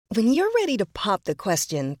When you're ready to pop the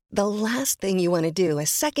question, the last thing you want to do is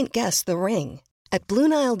second-guess the ring. At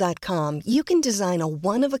BlueNile.com, you can design a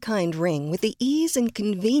one-of-a-kind ring with the ease and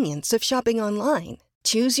convenience of shopping online.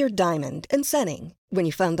 Choose your diamond and setting. When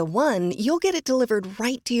you find the one, you'll get it delivered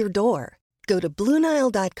right to your door. Go to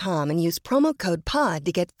BlueNile.com and use promo code POD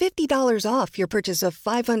to get $50 off your purchase of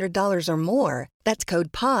 $500 or more. That's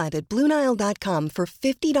code POD at BlueNile.com for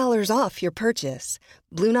 $50 off your purchase.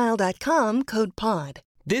 BlueNile.com, code POD.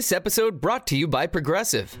 This episode brought to you by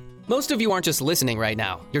Progressive. Most of you aren't just listening right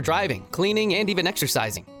now. You're driving, cleaning, and even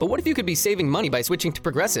exercising. But what if you could be saving money by switching to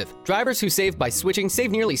Progressive? Drivers who save by switching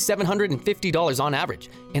save nearly $750 on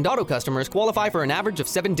average. And auto customers qualify for an average of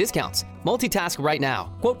 7 discounts. Multitask right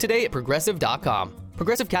now. Quote today at Progressive.com.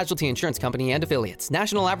 Progressive Casualty Insurance Company and Affiliates.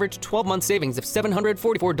 National average 12-month savings of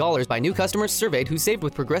 $744 by new customers surveyed who saved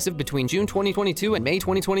with Progressive between June 2022 and May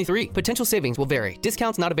 2023. Potential savings will vary.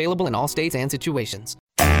 Discounts not available in all states and situations.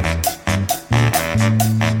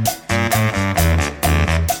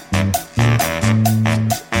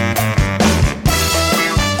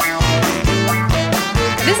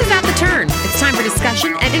 This is At the Turn. It's time for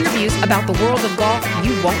discussion and interviews about the world of golf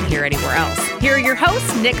you won't hear anywhere else. Here are your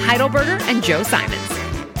hosts, Nick Heidelberger and Joe Simons.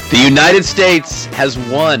 The United States has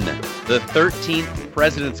won the 13th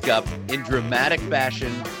President's Cup in dramatic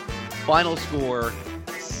fashion. Final score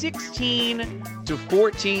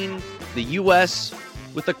 16-14. The U.S.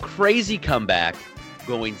 with a crazy comeback,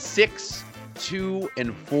 going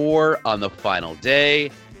 6-2-4 on the final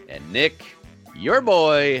day. And Nick, your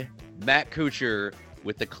boy, Matt Kuchar,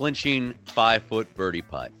 with the clinching 5-foot birdie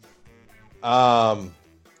putt.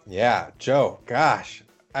 Yeah, Joe, gosh.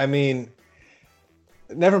 I mean,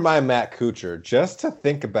 never mind Matt Kuchar. Just to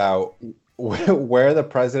think about where the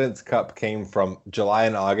President's Cup came from July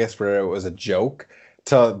and August, where it was a joke,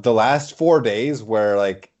 to the last 4 days where,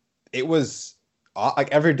 like, it was, like,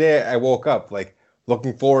 every day I woke up, like,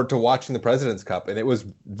 looking forward to watching the President's Cup, and it was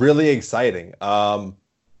really exciting.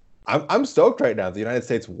 I'm stoked right now. The United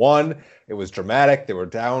States won. It was dramatic. They were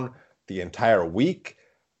down the entire week.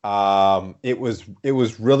 It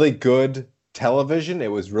was really good television.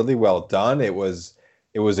 It was really well done. It was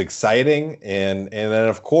exciting, and then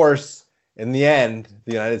of course in the end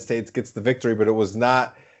the United States gets the victory. But it was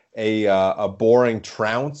not a boring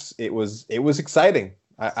trounce. It was exciting.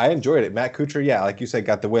 I enjoyed it. Matt Kuchar, yeah, like you said,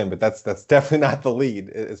 got the win, but that's definitely not the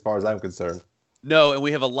lead as far as I'm concerned. No, and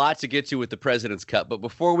we have a lot to get to with the President's Cup. But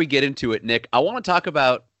before we get into it, Nick, I want to talk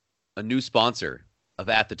about a new sponsor of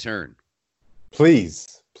At the Turn.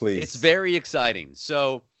 Please. It's very exciting.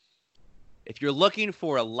 So if you're looking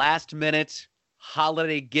for a last-minute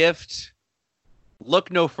holiday gift, look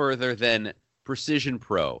no further than Precision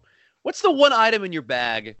Pro. What's the one item in your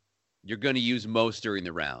bag you're going to use most during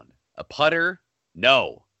the round? A putter?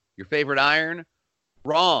 No. Your favorite iron?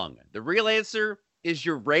 Wrong. The real answer is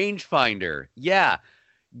your rangefinder. Yeah.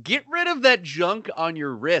 Get rid of that junk on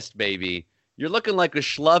your wrist, baby. You're looking like a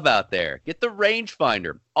schlub out there. Get the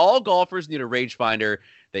rangefinder. All golfers need a rangefinder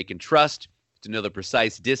they can trust to know the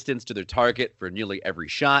precise distance to their target for nearly every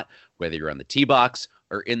shot, whether you're on the tee box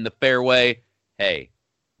or in the fairway. Hey,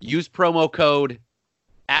 use promo code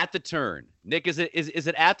At the Turn. Nick, is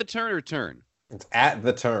it At the Turn or Turn? It's At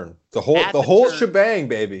the Turn. The whole shebang,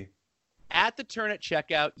 baby. At the Turn at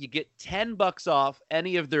checkout, you get $10 off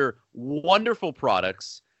any of their wonderful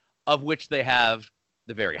products, of which they have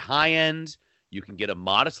the very high end. You can get a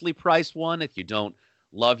modestly priced one if you don't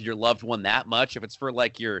love your loved one that much. If it's for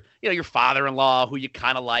like your father-in-law who you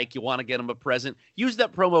kind of like, you want to get them a present, use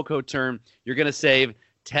that promo code TURN. You're going to save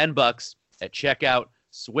 $10 at checkout.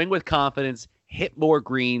 Swing with confidence. Hit more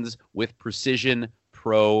greens with Precision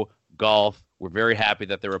Pro Golf. We're very happy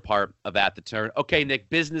that they're a part of At the Turn. Okay, Nick,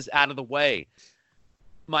 business out of the way.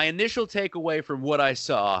 My initial takeaway from what I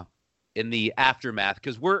saw in the aftermath,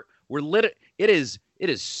 because we're lit. It is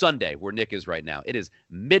Sunday where Nick is right now. It is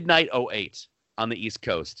midnight 08 on the East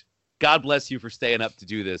Coast. God bless you for staying up to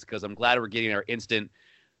do this, because I'm glad we're getting our instant,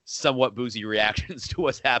 somewhat boozy reactions to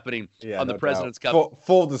what's happening on the President's Cup.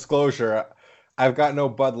 Full disclosure, I've got no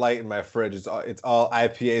Bud Light in my fridge. It's all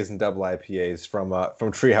IPAs and double IPAs from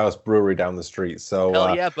Treehouse Brewery down the street. So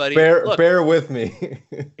hell yeah, buddy. Bear with me.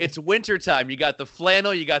 It's wintertime. You got the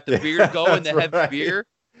flannel, you got the beard going, the heavy beer.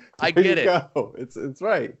 I get it. Go. It's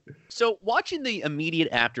right. So watching the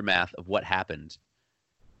immediate aftermath of what happened,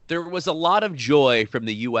 there was a lot of joy from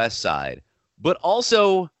the U.S. side, but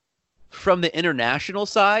also from the international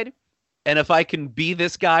side. And if I can be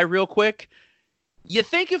this guy real quick, you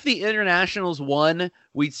think if the internationals won,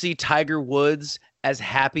 we'd see Tiger Woods as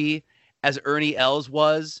happy as Ernie Els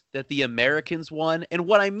was that the Americans won? And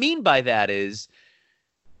what I mean by that is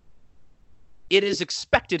it is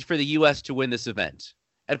expected for the U.S. to win this event.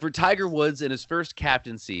 And for Tiger Woods in his first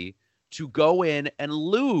captaincy to go in and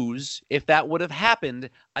lose, if that would have happened,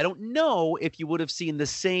 I don't know if you would have seen the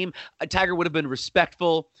same. Tiger would have been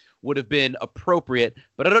respectful, would have been appropriate,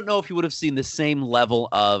 but I don't know if you would have seen the same level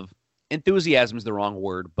of enthusiasm is the wrong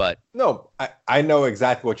word, but. No, I know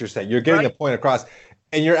exactly what you're saying. You're getting the point across,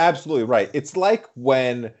 and you're absolutely right. It's like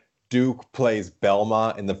when Duke plays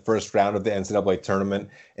Belmont in the first round of the NCAA tournament,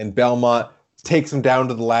 and Belmont takes him down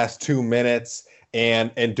to the last 2 minutes,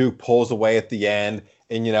 and Duke pulls away at the end,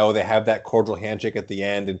 and, you know, they have that cordial handshake at the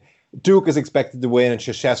end, and Duke is expected to win, and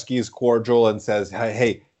Krzyzewski is cordial and says,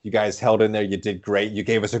 hey, you guys held in there. You did great. You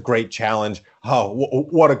gave us a great challenge. Oh,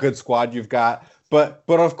 what a good squad you've got. But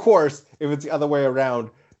of course, if it's the other way around,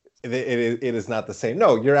 it is not the same.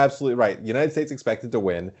 No, you're absolutely right. The United States expected to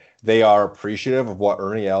win. They are appreciative of what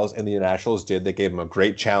Ernie Els and the Internationals did. They gave them a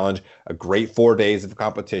great challenge, a great 4 days of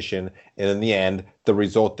competition. And in the end, the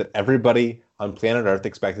result that everybody on planet Earth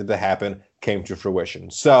expected to happen came to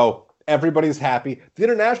fruition. So everybody's happy. The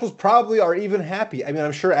Internationals probably are even happy. I mean,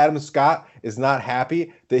 I'm sure Adam Scott is not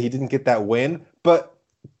happy that he didn't get that win, but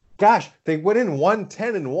gosh, they went in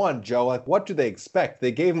 1-10-1, Joe. Like, what do they expect?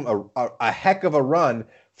 They gave him a heck of a run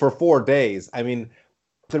for 4 days. I mean,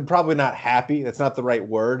 they're probably not happy. That's not the right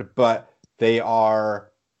word, but they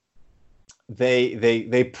are.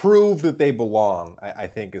 They prove that they belong, I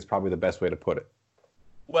think is probably the best way to put it.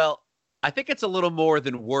 Well, I think it's a little more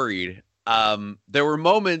than worried. There were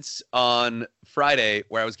moments on Friday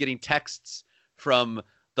where I was getting texts from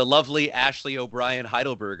the lovely Ashley O'Brien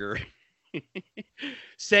Heidelberger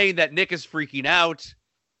saying that Nick is freaking out.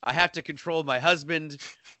 I have to control my husband.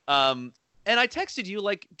 And I texted you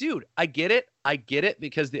like, dude, I get it. I get it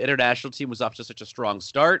because the international team was off to such a strong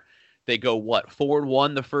start. They go,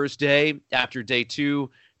 4-1 the first day. After day 2,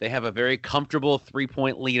 they have a very comfortable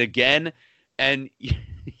 3-point lead again. And,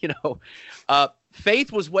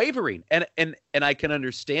 faith was wavering. And I can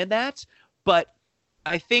understand that. But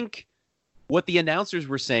I think what the announcers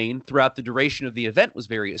were saying throughout the duration of the event was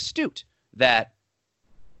very astute, that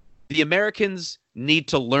the Americans need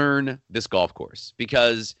to learn this golf course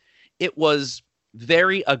because it was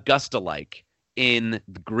very Augusta-like in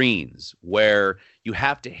the greens where you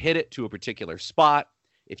have to hit it to a particular spot.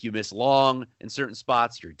 If you miss long in certain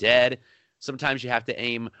spots, you're dead. Sometimes you have to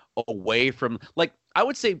aim away from, like, I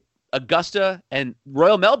would say Augusta and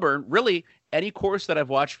Royal Melbourne, really any course that I've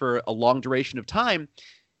watched for a long duration of time,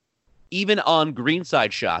 even on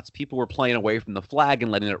greenside shots, people were playing away from the flag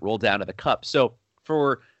and letting it roll down to the cup. So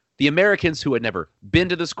for the Americans who had never been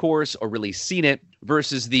to this course or really seen it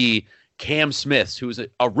versus the Cam Smiths, who's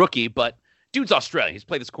a rookie, but dude's Australian. He's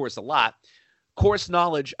played this course a lot. Course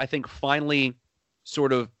knowledge, I think, finally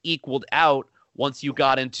sort of equaled out once you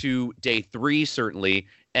got into day 3, certainly,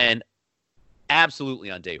 and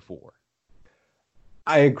absolutely on day 4.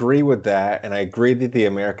 I agree with that, and I agree that the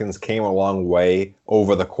Americans came a long way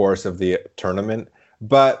over the course of the tournament,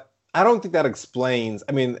 but I don't think that explains.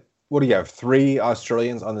 I mean, what do you have, 3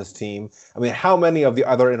 Australians on this team? I mean, how many of the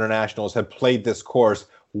other internationals have played this course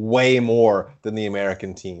way more than the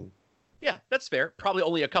American team? Yeah, that's fair. Probably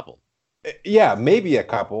only a couple. Yeah, maybe a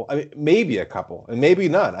couple. I mean, maybe a couple, and maybe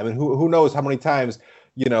none. I mean, who knows how many times,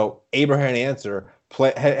 Abraham Answer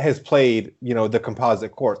has played, the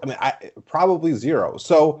composite course. I mean, probably 0.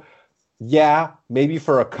 So, yeah, maybe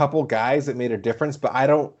for a couple guys it made a difference, but I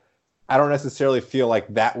don't necessarily feel like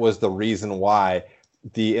that was the reason why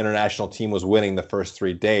the international team was winning the first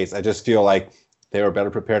 3 days. I just feel like they were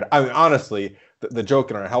better prepared. I mean, honestly, the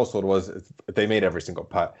joke in our household was they made every single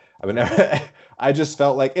putt. I mean, I just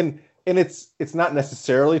felt like, and it's not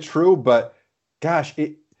necessarily true, but gosh,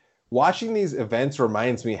 watching these events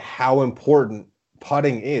reminds me how important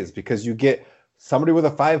putting is, because you get somebody with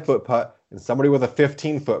a 5-foot putt and somebody with a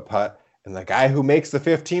 15-foot putt, and the guy who makes the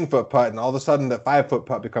 15-foot putt, and all of a sudden that 5-foot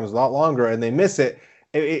putt becomes a lot longer and they miss it.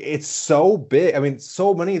 It's so big. I mean,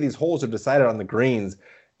 so many of these holes are decided on the greens,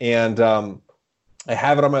 and I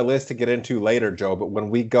have it on my list to get into later, Joe, but when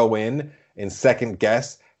we go in and second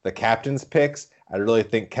guess the captain's picks, I really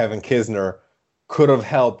think Kevin Kisner could have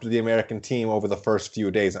helped the American team over the first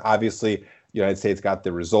few days. Obviously, the United States got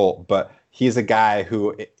the result, but he's a guy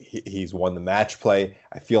who he's won the match play.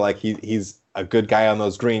 I feel like he's a good guy on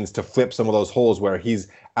those greens to flip some of those holes where he's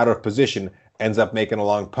out of position, ends up making a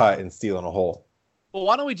long putt and stealing a hole. Well,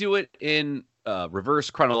 why don't we do it in reverse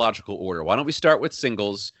chronological order? Why don't we start with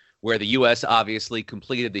singles, where the U.S. obviously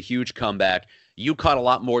completed the huge comeback. You caught a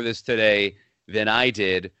lot more of this today than I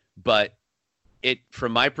did, but it,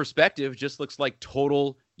 from my perspective, just looks like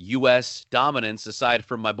total U.S. dominance, aside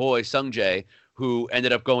from my boy Sung Jae, who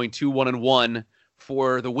ended up going 2-1-1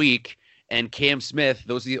 for the week. and Cam Smith.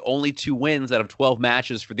 Those are the only 2 wins out of 12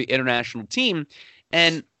 matches for the international team.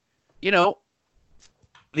 And, you know,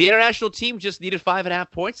 the international team just needed 5.5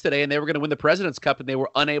 points today, and they were going to win the President's Cup, and they were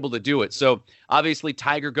unable to do it. So, obviously,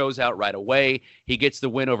 Tiger goes out right away. He gets the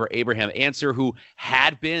win over Abraham Answer, who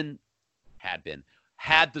had the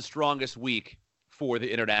strongest week for the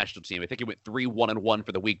international team. I think he went 3-1-1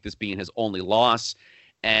 for the week, this being his only loss.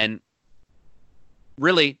 And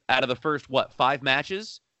really, out of the first, 5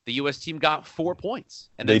 matches, the U.S. team got 4 points.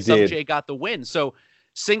 And then Sungjae got the win. So,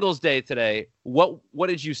 Singles day today, what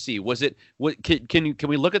did you see? Was it can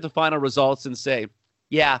we look at the final results and say,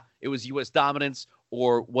 yeah, it was U.S. dominance,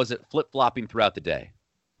 or was it flip-flopping throughout the day?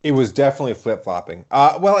 It was definitely flip-flopping.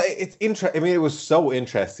 Well, it's interesting. I mean, it was so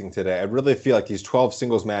interesting today. I really feel like these 12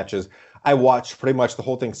 singles matches, I watched pretty much the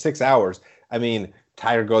whole thing 6 hours. I mean,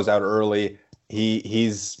 Tiger goes out early. He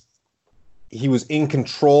was in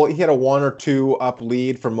control. He had a 1 or 2 up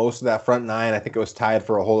lead for most of that front 9. I think it was tied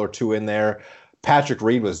for a hole or 2 in there. Patrick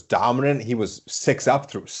Reed was dominant. He was 6 up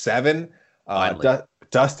through 7.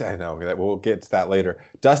 Dustin, I know that we'll get to that later.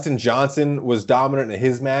 Dustin Johnson was dominant in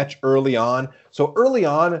his match early on. So early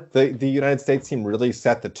on, the United States team really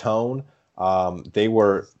set the tone. They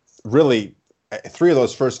were really 3 of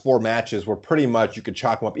those first 4 matches were pretty much, you could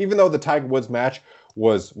chalk them up. Even though the Tiger Woods match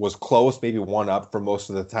was close, maybe 1 up for most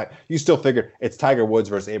of the time, you still figure it's Tiger Woods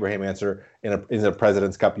versus Abraham Answer in the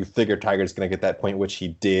President's Cup. You figure Tiger's going to get that point, which he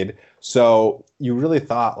did. So you really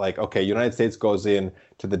thought, like, okay, United States goes in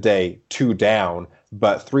to the day 2 down,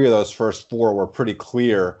 but 3 of those first 4 were pretty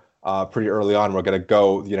clear pretty early on. We're going to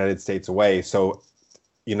go the United States away. So,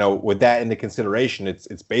 you know, with that into consideration, it's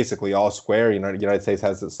basically all square. You know, the United States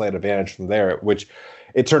has the slight advantage from there, which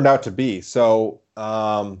it turned out to be. So,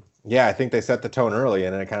 yeah, I think they set the tone early,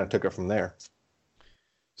 and then it kind of took it from there.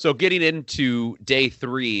 So getting into day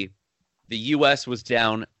 3, the U.S. was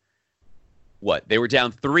down, They were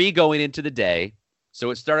down 3 going into the day.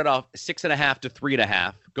 So it started off 6.5 to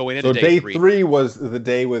 3.5 going into day 3. So day 3 was the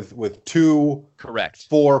day with 2 correct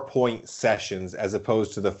 4-point sessions, as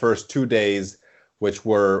opposed to the first 2 days, which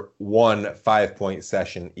were 1 5-point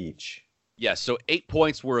session each. Yes, so 8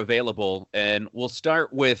 points were available, and we'll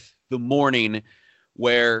start with the morning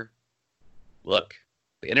where, look,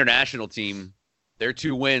 the international team, their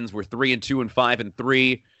 2 wins were 3-2 and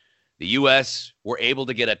 5-3. The U.S. were able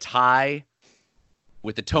to get a tie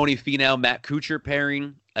with the Tony Finau Matt Kuchar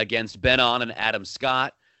pairing against Ben An and Adam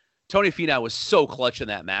Scott. Tony Finau was so clutch in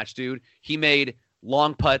that match, dude. He made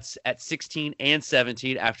long putts at 16 and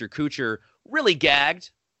 17 after Kuchar really gagged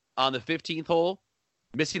on the 15th hole,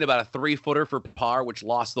 missing about a 3-footer for par, which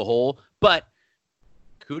lost the hole. But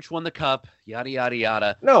Cooch won the cup, yada, yada,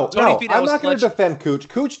 yada. No, I'm not going to defend Cooch.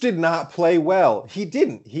 Cooch did not play well. He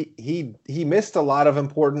didn't. He missed a lot of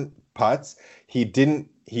important putts. He did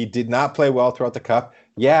not play well throughout the cup.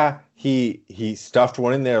 Yeah, he stuffed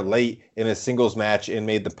one in there late in a singles match and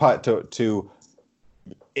made the putt to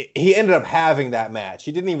he ended up having that match.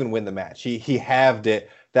 He didn't even win the match. He halved it.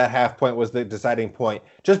 That half point was the deciding point.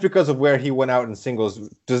 Just because of where he went out in singles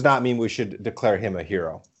does not mean we should declare him a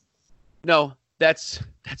hero. No, that's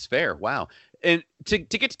fair. Wow. And to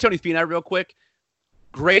get to Tony Finau real quick,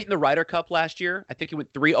 great in the Ryder Cup last year. I think he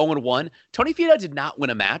went 3-0-1. Tony Finau did not win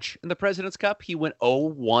a match in the President's Cup. He went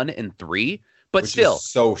 0-1-3. But which still, is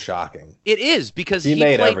so shocking. It is, because he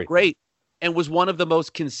played great and was one of the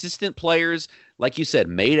most consistent players. Like you said,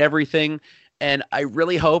 made everything. And I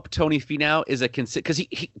really hope Tony Finau is because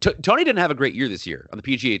Tony didn't have a great year this year on the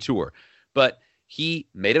PGA Tour, but he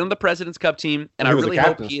made it on the President's Cup team, and I really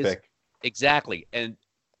hope he is. Exactly. And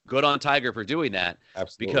good on Tiger for doing that.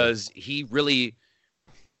 Absolutely. Because he really...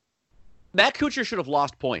 Matt Kuchar should have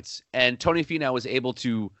lost points, and Tony Finau was able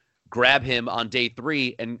to grab him on day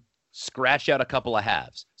 3 and scratch out a couple of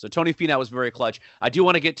halves. So Tony Finau was very clutch. I do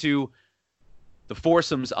want to get to the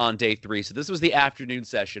foursomes on day 3. So this was the afternoon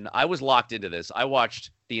session. I was locked into this. I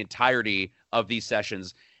watched the entirety of these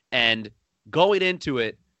sessions, and going into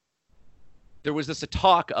it, there was this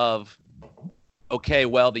talk of, okay,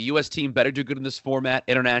 well, the U.S. team better do good in this format.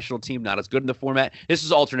 International team not as good in the format. This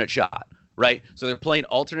is alternate shot, right? So they're playing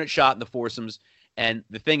alternate shot in the foursomes. And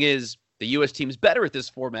the thing is, the U.S. team's better at this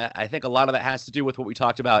format. I think a lot of that has to do with what we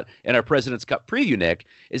talked about in our President's Cup preview, Nick,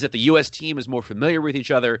 is that the U.S. team is more familiar with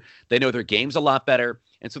each other. They know their games a lot better.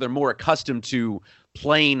 And so they're more accustomed to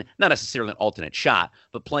playing, not necessarily an alternate shot,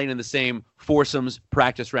 but playing in the same foursomes,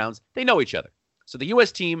 practice rounds. They know each other. So the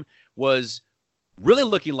U.S. team was really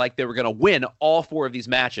looking like they were going to win all 4 of these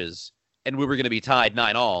matches, and we were going to be tied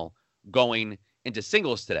 9-all going into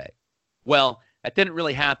singles today. Well, that didn't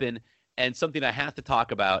really happen, and something I have to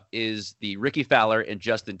talk about is the Rickie Fowler and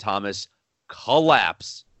Justin Thomas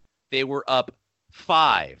collapse They were up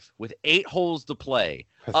 5 with 8 holes to play.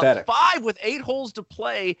 Pathetic. Up 5 with 8 holes to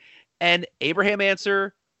play. And Abraham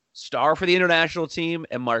Answer, star for the international team,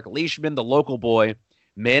 and Mark Leishman, the local boy,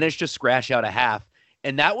 managed to scratch out a half.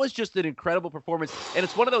 And that was just an incredible performance. And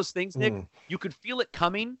it's one of those things, Nick, you could feel it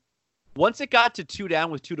coming. Once it got to 2 down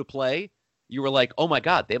with 2 to play, you were like, oh my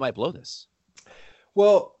God, they might blow this.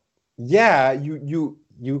 Well, yeah,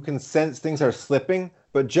 you can sense things are slipping,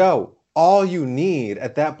 but Joe, all you need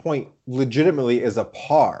at that point legitimately is a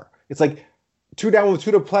par. It's like 2 down with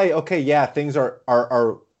 2 to play. Okay, yeah, things are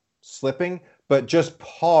slipping, but just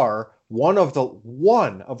par one of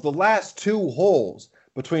the last 2 holes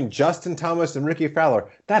between Justin Thomas and Ricky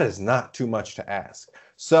Fowler. That is not too much to ask.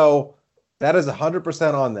 So that is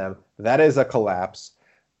 100% on them. That is a collapse.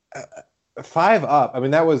 5 up. I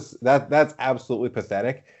mean, that's absolutely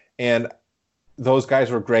pathetic. And those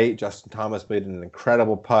guys were great. Justin Thomas made an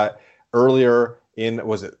incredible putt earlier in,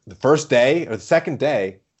 was it the first day or the second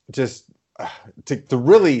day, just to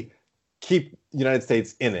really keep the United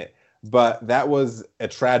States in it. But that was a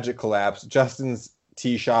tragic collapse. Justin's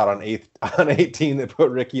tee shot on 18 that put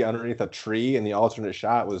Ricky underneath a tree, and the alternate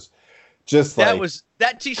shot was just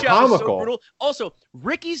that tee shot comical. Was so brutal. Also,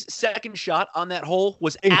 Ricky's second shot on that hole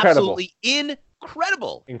was incredible. Absolutely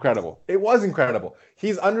incredible. Incredible. It was incredible.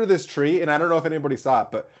 He's under this tree, and I don't know if anybody saw it,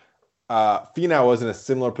 but Finau was in a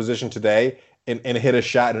similar position today and hit a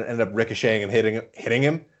shot and ended up ricocheting and hitting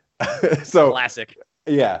him. So classic.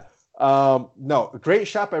 Yeah. No, great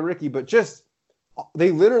shot by Ricky, but just they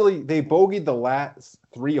bogeyed the last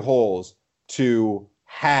 3 holes to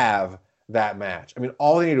have that match. I mean,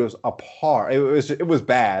 all they needed was a par. It was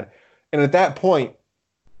bad. And at that point,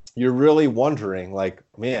 you're really wondering, like,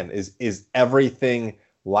 man, is everything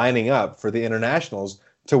lining up for the internationals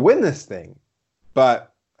to win this thing?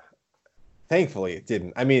 But thankfully it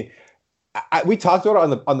didn't. I mean, we talked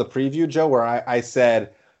about it on the preview, Joe, where I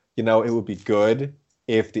said, it would be good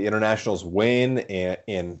if the internationals win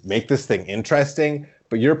and make this thing interesting.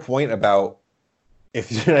 But your point about if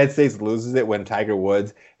the United States loses it when Tiger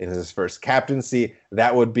Woods in his first captaincy,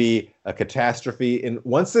 that would be a catastrophe. And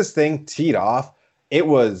once this thing teed off, it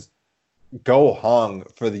was go hung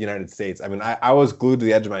for the United States. I mean, I was glued to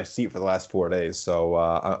the edge of my seat for the last 4 days. So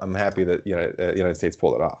I'm happy that the United States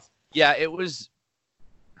pulled it off. Yeah, it was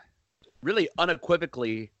really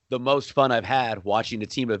unequivocally the most fun I've had watching a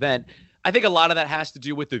team event. I think a lot of that has to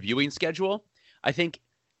do with the viewing schedule. I think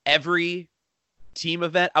every team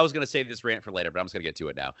event, I was going to save this rant for later, but I'm just going to get to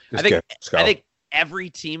it now. I think every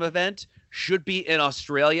team event should be in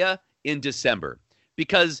Australia in December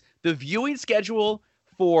because the viewing schedule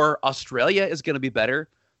for Australia is going to be better.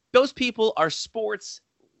 Those people are sports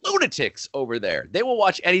lunatics over there. They will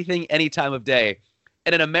watch anything, any time of day.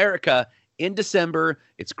 And in America, in December,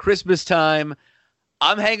 it's Christmas time.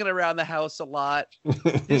 I'm hanging around the house a lot.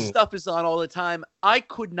 This stuff is on all the time. I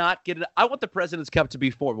could not get it. I want the President's Cup to be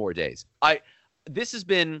 4 more days. This has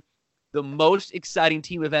been the most exciting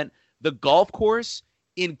team event. The golf course,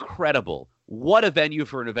 incredible. What a venue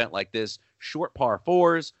for an event like this. Short par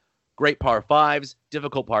 4s, great par 5s,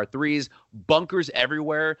 difficult par 3s, bunkers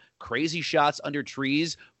everywhere, crazy shots under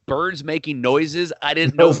trees, birds making noises I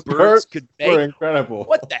didn't know birds could make. Were incredible.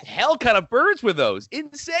 What the hell kind of birds were those?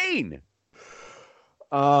 Insane.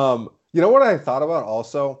 What I thought about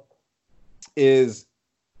also is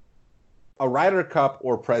a Ryder Cup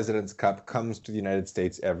or President's Cup comes to the United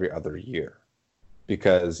States every other year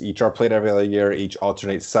because each are played every other year, each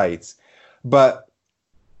alternate sites. But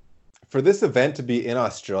for this event to be in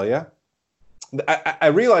Australia, I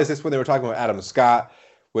realized this when they were talking about Adam Scott,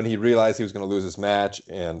 when he realized he was going to lose this match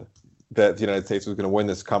and that the United States was going to win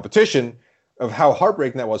this competition, of how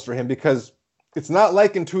heartbreaking that was for him, because it's not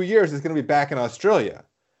like in 2 years it's going to be back in Australia.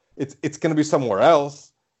 It's going to be somewhere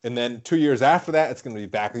else. And then 2 years after that, it's going to be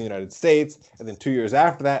back in the United States. And then 2 years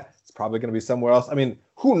after that, it's probably going to be somewhere else. I mean,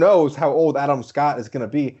 who knows how old Adam Scott is going to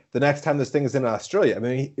be the next time this thing is in Australia? I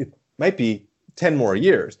mean, it might be 10 more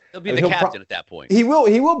years. He'll be the captain at that point. He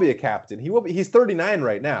will be a captain. He's 39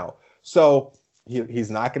 right now. So he's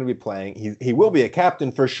not going to be playing. He will be a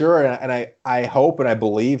captain for sure. And I hope and I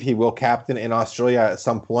believe he will captain in Australia at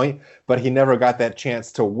some point, but he never got that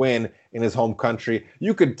chance to win in his home country.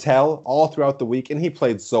 You could tell all throughout the week, and he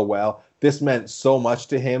played so well. This meant so much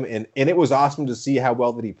to him, and it was awesome to see how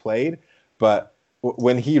well that he played. But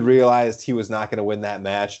when he realized he was not going to win that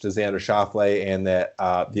match to Xander Schauffele and that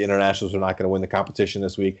the internationals were not going to win the competition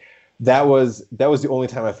this week, that was the only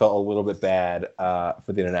time I felt a little bit bad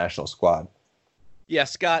for the international squad. Yeah,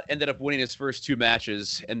 Scott ended up winning his first 2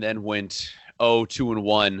 matches and then went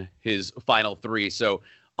 0-2-1 his final 3. So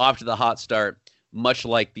off to the hot start. much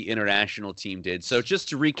like the international team did. So just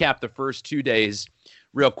to recap the first 2 days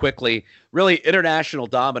real quickly, really international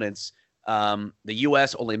dominance. The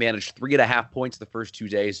U.S. only managed 3.5 points the first 2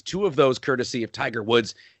 days, 2 of those courtesy of Tiger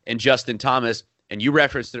Woods and Justin Thomas. And you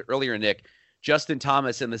referenced it earlier, Nick. Justin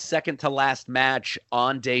Thomas in the second to last match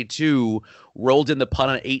on day 2 rolled in the putt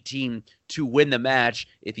on 18 to win the match.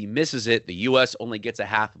 If he misses it, the U.S. only gets a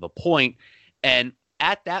half of a point. And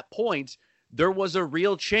at that point, there was a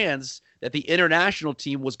real chance that the international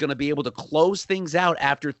team was going to be able to close things out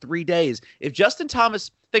after 3 days. If Justin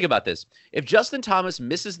Thomas, think about this, if Justin Thomas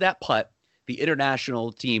misses that putt, the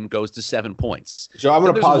international team goes to 7 points. Joe, I'm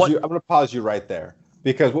going to pause you. I'm going to pause you right there,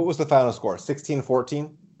 because what was the final score?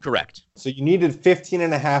 16-14? Correct. So you needed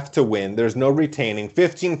 15.5 to win. There's no retaining.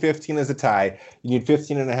 15-15 is a tie. You need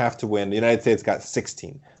 15.5 to win. The United States got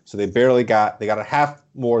 16. So they got a half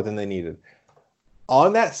more than they needed.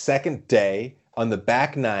 On that second day, on the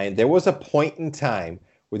back 9, there was a point in time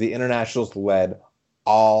where the internationals led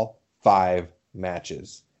all 5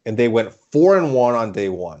 matches. And they went 4-1 on day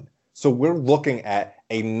 1. So we're looking at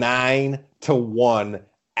a 9-1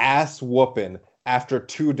 ass whooping after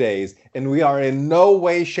 2 days, and we are in no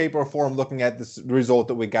way, shape, or form looking at this result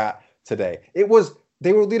that we got today. They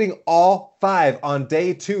were leading all 5 on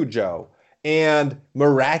day 2, Joe, and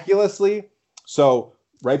miraculously, so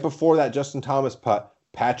right before that Justin Thomas putt,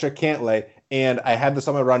 Patrick Cantlay, and I had this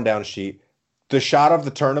on my rundown sheet, the shot of the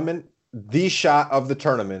tournament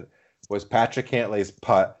was Patrick Cantlay's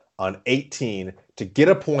putt on 18 to get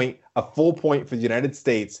a full point for the United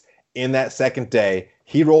States in that second day.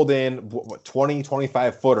 He rolled in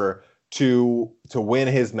 25 footer to win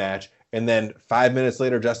his match. And then 5 minutes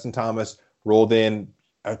later, Justin Thomas rolled in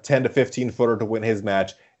a 10 to 15 footer to win his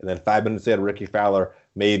match. And then 5 minutes later, Ricky Fowler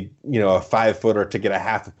made, a 5 footer to get a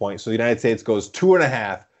half a point. So the United States goes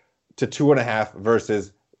 2.5 to 2.5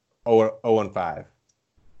 versus 0-5.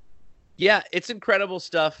 Yeah, it's incredible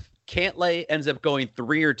stuff. Cantlay ends up going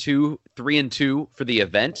 3-2 for the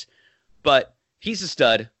event, but he's a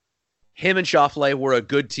stud. Him and Schauffele were a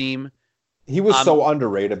good team. He was so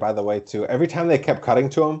underrated, by the way, too. Every time they kept cutting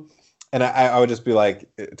to him, and I would just be like,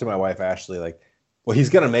 to my wife, Ashley, like, well, he's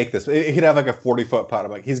going to make this. He'd have like a 40-foot putt.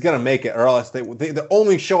 I'm like, he's going to make it, or else they're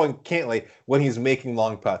only showing Cantlay when he's making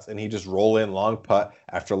long putts, and he just roll in long putt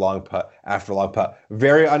after long putt after long putt.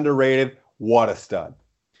 Very underrated. What a stud.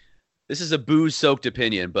 This is a booze-soaked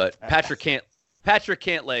opinion, but Patrick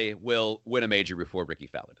Cantlay will win a major before Ricky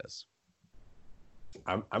Fowler does.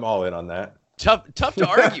 I'm all in on that. Tough to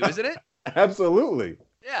argue, isn't it? Absolutely.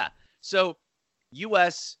 Yeah. So,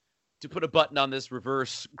 U.S., to put a button on this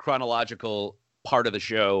reverse chronological part of the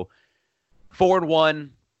show, 4-1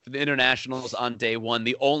 for the internationals on day 1.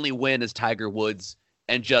 The only win is Tiger Woods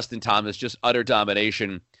and Justin Thomas, just utter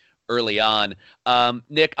domination early on.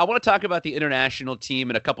 Nick, I want to talk about the international team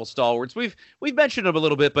and a couple stalwarts. We've mentioned them a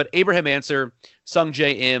little bit, but Abraham Ancer,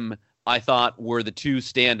 Sungjae Im, I thought were the 2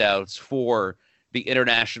 standouts for the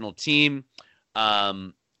international team.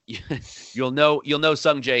 You'll know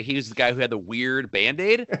Sungjae. He was the guy who had the weird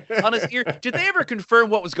Band-Aid on his ear. Did they ever confirm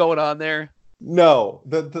what was going on there? No.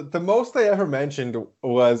 The most they ever mentioned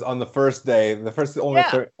was on the first day.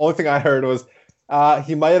 Only thing I heard was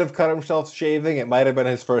he might have cut himself shaving. It might have been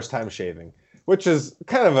his first time shaving, which is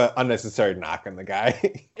kind of an unnecessary knock on the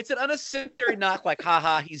guy. It's an unnecessary knock, like,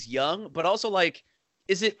 haha, he's young, but also like,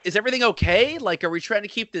 is everything okay? Like, are we trying to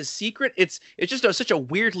keep this secret? It's just such a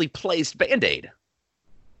weirdly placed Band-Aid.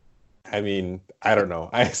 I mean, I don't know.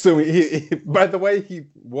 I assume he by the way he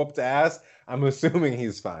whooped ass, I'm assuming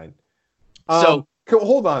he's fine. So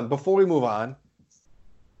hold on, before we move on,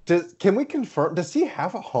 can we confirm, does he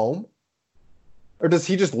have a home? Or does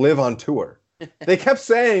he just live on tour? They kept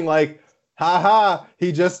saying like, haha,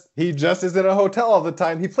 he just is in a hotel all the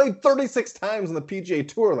time. He played 36 times on the PGA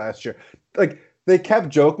Tour last year. Like, they kept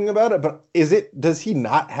joking about it, but does he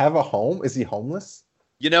not have a home? Is he homeless?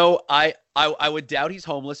 I would doubt he's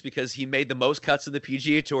homeless, because he made the most cuts in the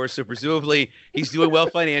PGA Tour, so presumably he's doing well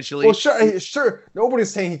financially. Well, sure.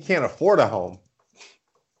 Nobody's saying he can't afford a home.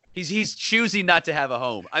 He's choosing not to have a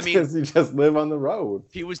home. I mean, because he just live on the road.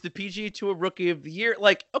 He was the PGA Tour Rookie of the Year.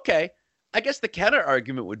 Like, okay, I guess the counter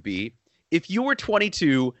argument would be, if you were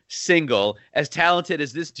 22, single, as talented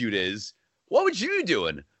as this dude is, what would you be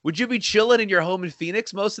doing? Would you be chilling in your home in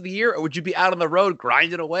Phoenix most of the year, or would you be out on the road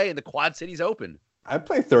grinding away in the Quad Cities Open? I'd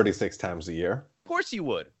play 36 times a year. Of course you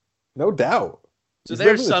would. No doubt. So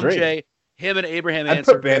there's Sungjae, him and Abraham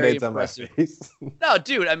Ancer. I'd put Band-Aids on my face. No,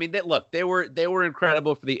 dude, I mean, they were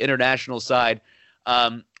incredible for the international side.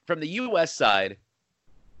 From the U.S. side,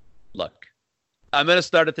 look, I'm going to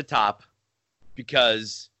start at the top,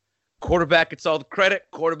 because quarterback gets all the credit,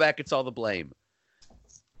 quarterback gets all the blame.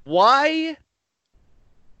 Why?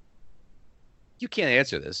 You can't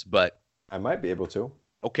answer this, but I might be able to.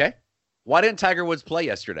 okay. Why didn't Tiger Woods play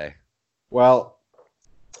yesterday? Well,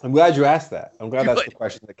 I'm glad you asked that. I'm glad that's Good. the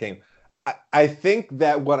question that came. I think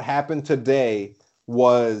that what happened today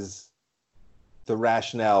was the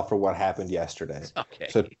rationale for what happened yesterday. Okay.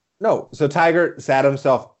 So Tiger sat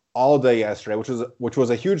himself all day yesterday, which was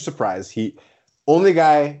a huge surprise. He only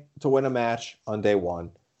guy to win a match on day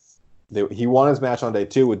one. He won his match on day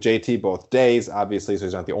two with JT both days, obviously, so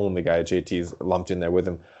he's not the only guy. JT's lumped in there with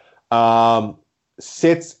him.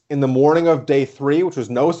 Sits in the morning of day three, which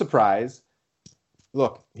was no surprise.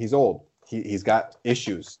 Look, he's old. He's got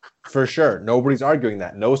issues, for sure. Nobody's arguing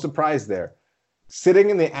that. No surprise there. Sitting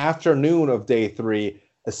in the afternoon of day three,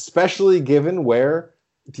 especially given where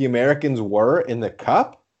the Americans were in the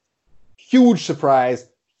Cup, huge surprise,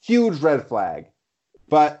 huge red flag.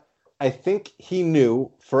 But I think he knew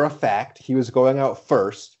for a fact he was going out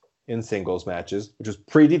first in singles matches, which was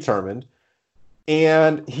predetermined.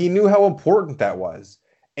 And he knew how important that was.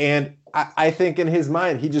 And I think in his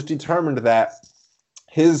mind, he just determined that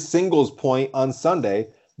his singles point on Sunday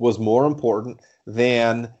was more important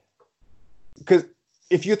than, because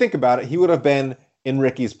if you think about it, he would have been in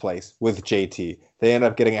Ricky's place with JT. They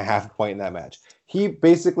ended up getting a half a point in that match. He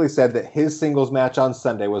basically said that his singles match on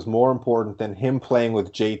Sunday was more important than him playing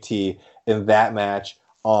with JT in that match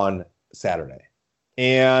on Saturday.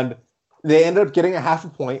 And they ended up getting a half a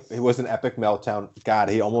point. It was an epic meltdown. God,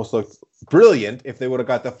 he almost looked brilliant if they would have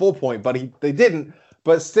got the full point, but they didn't.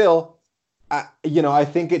 But still, I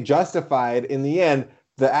think it justified in the end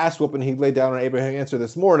the ass whooping he laid down on Abraham Answer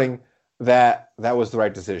this morning, that was the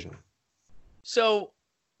right decision. So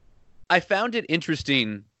I found it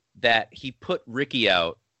interesting that he put Ricky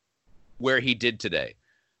out where he did today.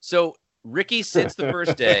 So Ricky sits the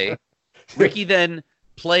first day. Ricky then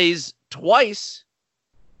plays twice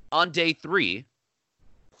on day three.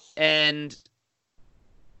 And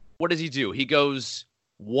what does he do? He goes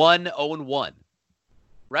 1-0-1,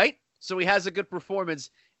 right? So he has a good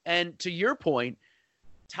performance. And to your point,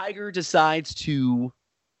 Tiger decides to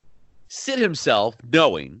sit himself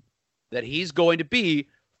knowing that he's going to be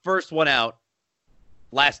first one out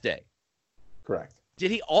last day. Correct.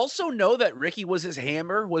 Did he also know that Ricky was his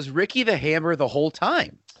hammer? Was Ricky the hammer the whole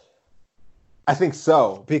time? I think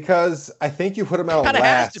so, because I think you put him out last,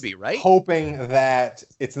 has to be, right? Hoping that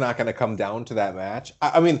it's not going to come down to that match.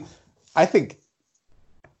 I mean, I think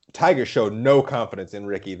Tiger showed no confidence in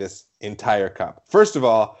Ricky this entire Cup. First of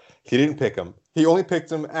all, he didn't pick him. He only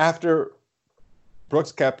picked him after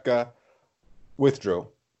Brooks Koepka withdrew.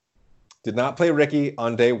 Did not play Ricky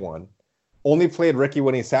on day one. Only played Ricky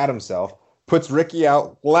when he sat himself. Puts Ricky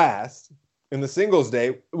out last in the singles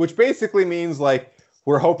day, which basically means like,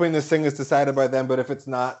 we're hoping this thing is decided by them, but if it's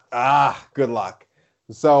not, good luck.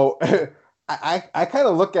 So I kind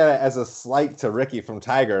of look at it as a slight to Ricky from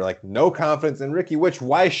Tiger, like no confidence in Ricky, which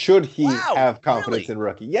why should he have confidence in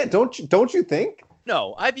Ricky? Yeah, don't you think?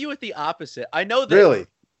 No, I view it the opposite. I know that. Really?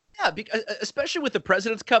 Yeah, because, especially with the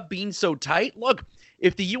President's Cup being so tight. Look,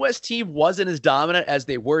 if the U.S. team wasn't as dominant as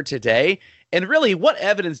they were today, and really what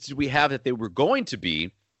evidence did we have that they were going to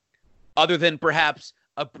be, other than perhaps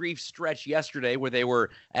a brief stretch yesterday where they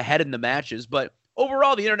were ahead in the matches? But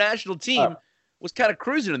overall, the international team was kind of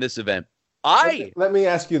cruising in this event. Let me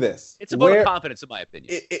ask you this. It's about confidence, in my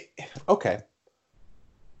opinion. Okay.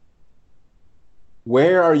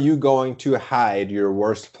 Where are you going to hide your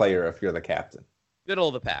worst player if you're the captain? Middle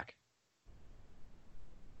of the pack.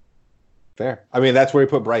 Fair. I mean, that's where you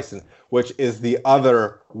put Bryson, which is the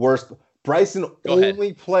other worst. Bryson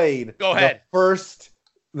only played the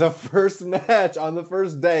first match on the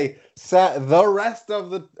first day, sat the rest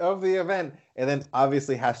of the event, and then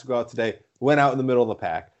obviously has to go out today. Went out in the middle of the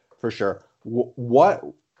pack for sure. What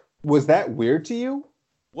was that weird to you?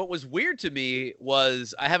 What was weird to me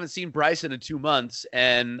was I haven't seen Bryson in 2 months,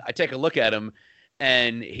 and I take a look at him,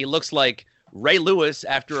 and he looks like Ray Lewis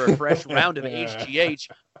after a fresh round of HGH.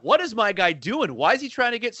 What is my guy doing? Why is he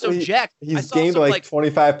trying to get so jacked? He's gained like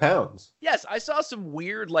 25 pounds. Yes, I saw some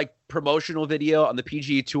weird like promotional video on the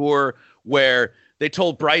PGA Tour where they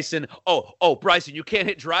told Bryson, "Oh, Bryson, you can't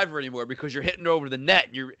hit driver anymore because you're hitting over the net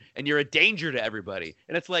and you're a danger to everybody."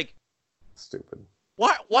 And it's like, stupid.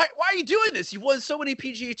 Why are you doing this? You've won so many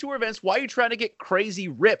PGA Tour events. Why are you trying to get crazy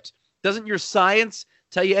ripped? Doesn't your science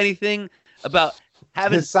tell you anything about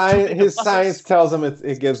having his science tells him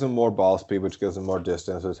it gives him more ball speed, which gives him more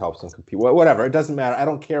distance, which helps him compete. Whatever, it doesn't matter. I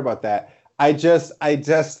don't care about that. I just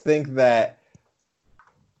think that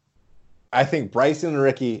Bryson and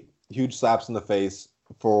Ricky, huge slaps in the face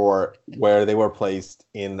for where they were placed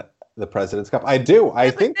in the President's Cup. I do. I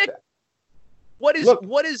think.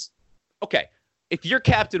 What is okay? If you're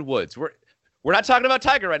Captain Woods, we're not talking about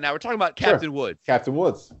Tiger right now. We're talking about Captain Woods. Captain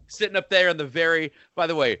Woods Sitting up there in the by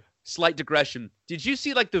the way, slight digression. Did you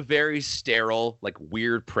see like the very sterile, like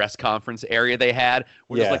weird press conference area they had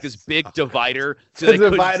where there's like this big divider? So the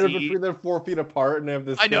divider between them 4 feet apart and they have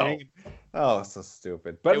this I know. thing. Oh, it's so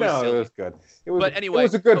stupid. But it was good. But anyway, it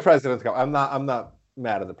was a good President's Cup. I'm not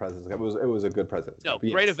mad at the President's Cup. It was a good President's Cup.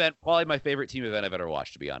 No, great event. Probably my favorite team event I've ever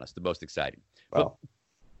watched, to be honest. The most exciting. Well, but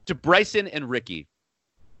to Bryson and Ricky,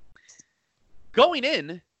 going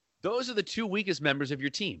in, those are the 2 weakest members of your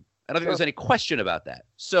team. I don't think there's any question about that.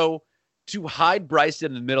 So to hide Bryson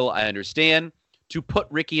in the middle, I understand. To put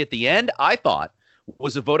Ricky at the end, I thought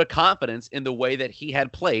was a vote of confidence in the way that he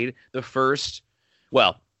had played his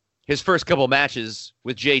first couple matches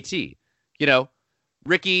with JT. You know,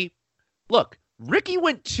 Ricky went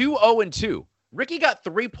 2-0-2. Ricky got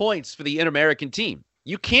 3 points for the Inter-American team.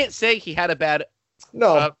 You can't say he had a bad...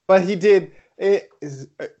 No, but he did.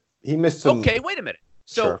 He missed some... Okay, wait a minute.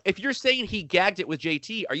 So if you're saying he gagged it with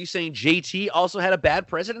JT, are you saying JT also had a bad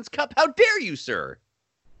President's Cup? How dare you, sir?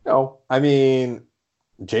 No, I mean,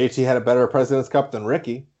 JT had a better President's Cup than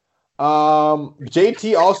Ricky.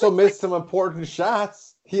 JT also missed some important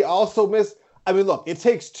shots. He also missed... I mean, look, it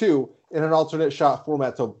takes two in an alternate shot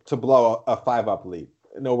format to blow a 5-up lead.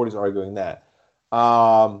 Nobody's arguing that.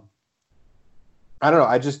 I don't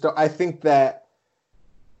know. I think that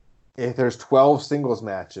if there's 12 singles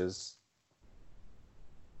matches,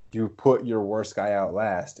 you put your worst guy out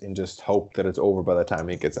last and just hope that it's over by the time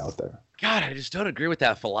he gets out there. God, I just don't agree with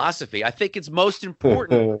that philosophy. I think it's most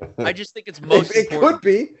important. I just think it's most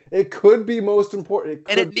important. It could be most important.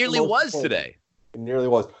 It nearly was today. It nearly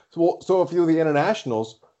was. So if you're the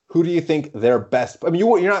internationals, who do you think their best... I mean,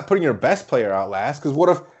 you're not putting your best player out last, because what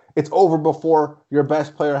if it's over before your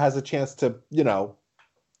best player has a chance to,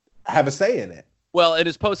 have a say in it? Well, in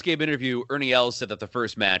his post-game interview, Ernie Els said that the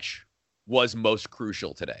first match was most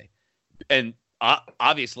crucial today. And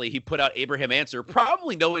obviously, he put out Abraham Answer,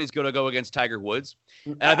 probably knowing he's going to go against Tiger Woods.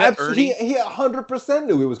 And I bet Ernie... He 100%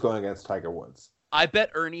 knew he was going against Tiger Woods. I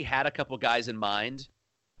bet Ernie had a couple guys in mind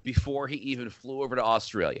before he even flew over to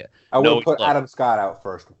Australia. I would have put Adam Scott out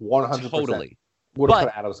first, 100%. Totally. Would have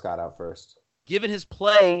put Adam Scott out first. Given his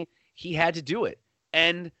play, he had to do it.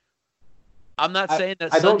 And I'm not saying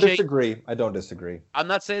that I don't disagree. I'm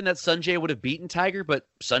not saying that Sungjae would have beaten Tiger, but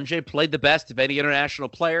Sungjae played the best of any international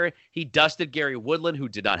player. He dusted Gary Woodland, who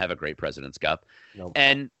did not have a great President's Cup. Nope.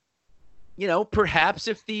 And, perhaps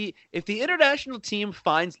if the international team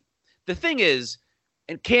finds... The thing is,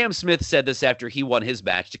 and Cam Smith said this after he won his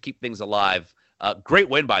match to keep things alive. Great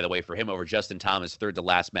win, by the way, for him over Justin Thomas, third to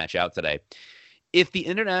last match out today. If the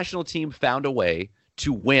international team found a way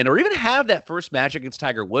to win or even have that first match against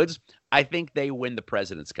Tiger Woods, I think they win the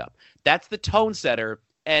President's Cup. That's the tone setter.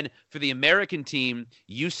 And for the American team,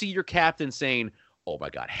 you see your captain saying, oh my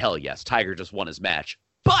God, hell yes, Tiger just won his match.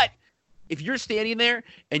 But if you're standing there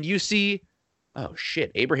and you see, oh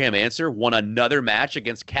shit, Abraham Answer won another match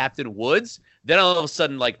against Captain Woods, then all of a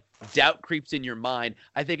sudden, doubt creeps in your mind.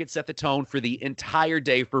 I think it set the tone for the entire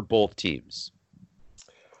day for both teams.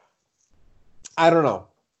 I don't know.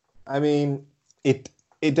 I mean, it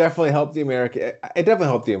definitely helped the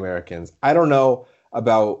Americans. I don't know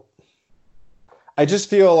about... I just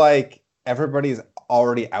feel like everybody's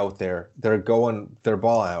already out there. They're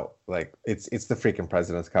ball out. It's the freaking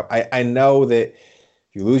President's Cup. I know that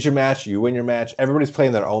you lose your match, you win your match. Everybody's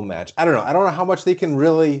playing their own match. I don't know how much they can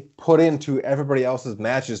really put into everybody else's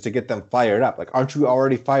matches to get them fired up. Aren't you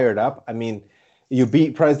already fired up? I mean, you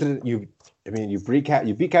beat you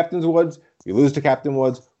beat Captain Woods. You lose to Captain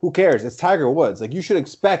Woods. Who cares? It's Tiger Woods. You should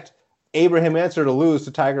expect Abraham Answer to lose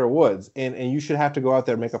to Tiger Woods, and you should have to go out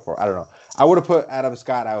there and make up for it. I don't know. I would have put Adam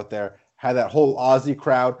Scott out there, had that whole Aussie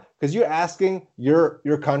crowd, because you're asking your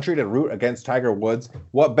country to root against Tiger Woods.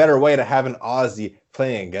 What better way to have an Aussie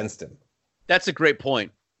playing against him? That's a great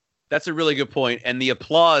point. That's a really good point. And the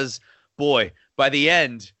applause, boy, by the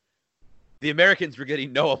end, the Americans were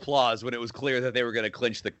getting no applause when it was clear that they were going to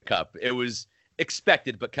clinch the cup. It was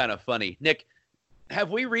expected, but kind of funny. Nick, have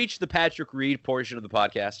we reached the Patrick Reed portion of the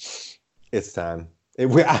podcast? It's time.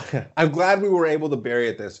 I'm glad we were able to bury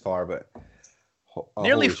it this far, but...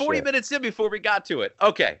 Nearly 40 minutes in before we got to it.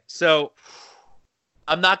 Okay, so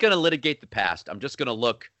I'm not going to litigate the past. I'm just going to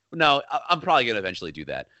look. No, I'm probably going to eventually do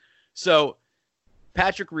that. So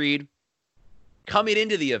Patrick Reed coming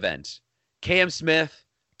into the event. Cam Smith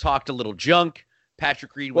talked a little junk.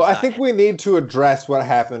 Patrick Reed was I think we need to address what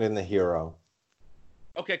happened in the Hero.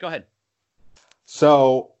 Okay, go ahead.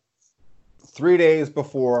 So 3 days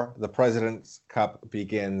before the President's Cup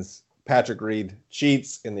begins, Patrick Reed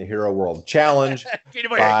cheats in the Hero World Challenge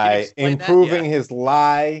by improving his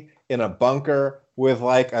lie in a bunker with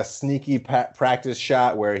like a sneaky practice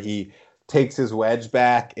shot where he takes his wedge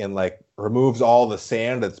back and like removes all the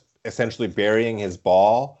sand that's essentially burying his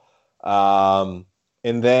ball. And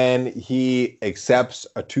then he accepts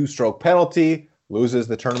a 2-stroke penalty, loses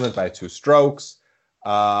the tournament by 2 strokes.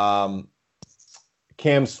 Cam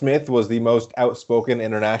Smith was the most outspoken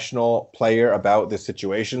international player about this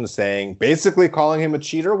situation, basically calling him a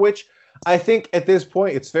cheater, which I think at this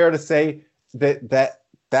point it's fair to say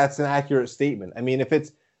that's an accurate statement. I mean, if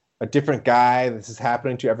it's a different guy this is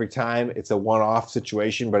happening to every time, it's a one-off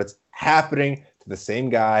situation, but it's happening to the same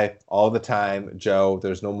guy all the time. Joe,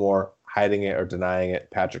 there's no more hiding it or denying it.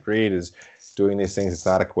 Patrick Reed is doing these things. It's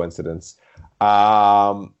not a coincidence.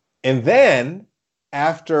 And then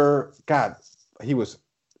after, God, he was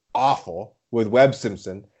awful with Webb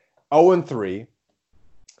Simpson, 0-3.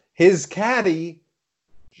 His caddy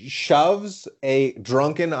shoves a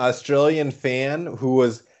drunken Australian fan who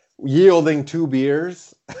was yielding 2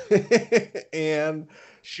 beers. And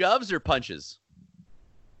shoves or punches?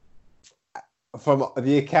 From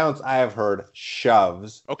the accounts I have heard,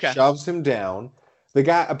 shoves. Okay. Shoves him down. The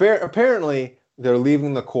guy, apparently, they're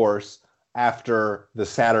leaving the course after the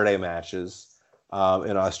Saturday matches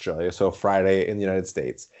in Australia, so Friday in the United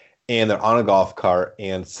States. And they're on a golf cart,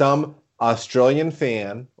 and some Australian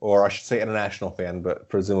fan, or I should say international fan, but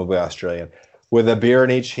presumably Australian, with a beer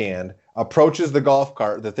in each hand, approaches the golf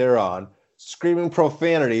cart that they're on, screaming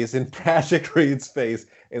profanities in Patrick Reed's face,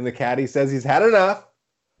 and the caddy says he's had enough,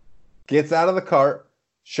 gets out of the cart,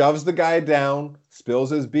 shoves the guy down, spills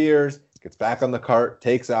his beers, gets back on the cart,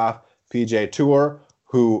 takes off. PGA Tour,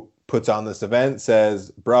 who puts on this event,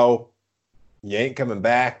 says, bro, you ain't coming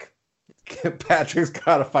back. Patrick's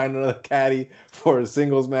got to find another caddy for a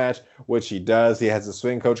singles match, which he does. He has a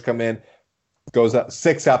swing coach come in, goes up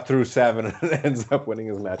 6 up through 7, and ends up winning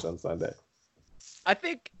his match on Sunday. I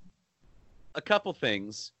think a couple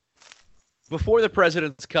things. Before the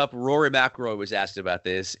President's Cup, Rory McIlroy was asked about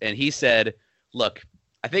this, and he said, look,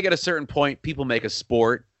 I think at a certain point, people make a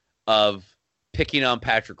sport of picking on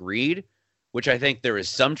Patrick Reed, which I think there is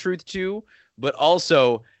some truth to, but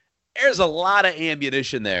also there's a lot of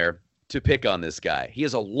ammunition there to pick on this guy. He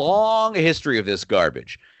has a long history of this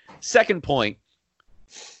garbage. Second point,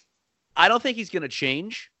 I don't think he's going to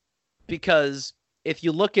change, because if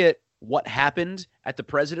you look at what happened at the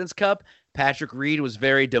President's Cup, Patrick Reed was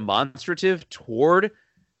very demonstrative toward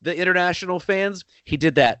the international fans. He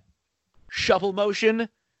did that shuffle motion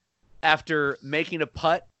after making a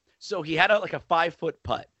putt. So he had like a 5-foot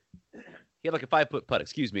putt. He had like a 5-foot putt,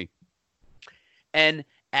 excuse me. And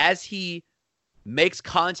as he makes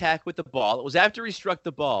contact with the ball, it was after he struck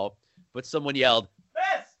the ball, but someone yelled,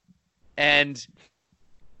 "Miss!" And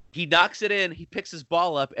he knocks it in, he picks his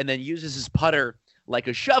ball up, and then uses his putter like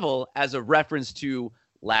a shovel as a reference to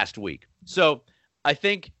last week. So I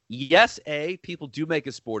think, yes, A, people do make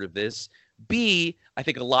a sport of this. B, I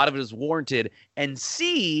think a lot of it is warranted. And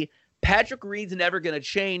C, Patrick Reed's never going to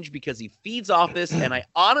change because he feeds off this, and I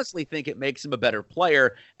honestly think it makes him a better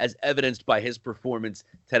player, as evidenced by his performance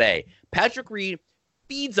today. Patrick Reed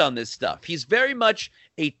feeds on this stuff. He's very much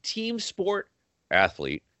a team sport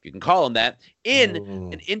athlete, you can call him that, in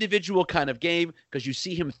an individual kind of game, because you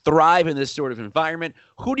see him thrive in this sort of environment.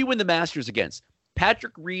 Who do you win the Masters against?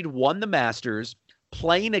 Patrick Reed won the Masters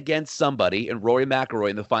playing against somebody, and Rory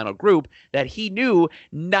McIlroy in the final group, that he knew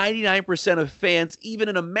 99% of fans, even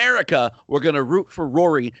in America, were going to root for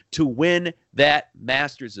Rory to win that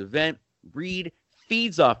Masters event. Reed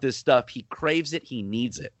feeds off this stuff. He craves it. He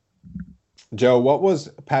needs it. Joe, what was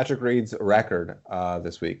Patrick Reed's record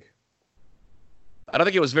this week? I don't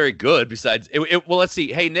think it was very good. Besides, well, let's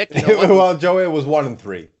see. Hey, Nick. Well, Joe, it was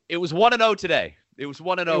 1-3. It was 1-0 today. It was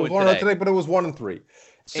 1-0 today. 1-0 today, but it was 1-3.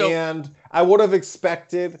 And I would have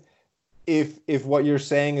expected, if what you're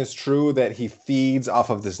saying is true, that he feeds off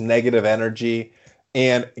of this negative energy.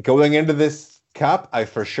 And going into this cup, I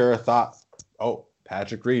for sure thought, oh,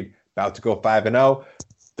 Patrick Reed about to go 5-0.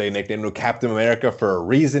 They nicknamed him Captain America for a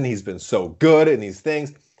reason. He's been so good in these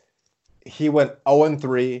things. He went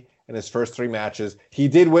 0-3 in his first 3 matches. He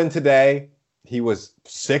did win today. He was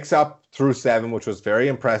 6 up through 7, which was very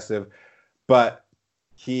impressive. But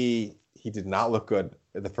he did not look good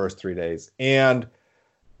in the first 3 days. And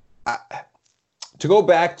to go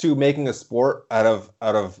back to making a sport out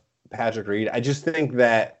of Patrick Reed, I just think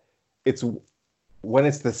that it's when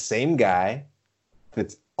it's the same guy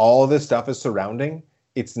that's all this stuff is surrounding,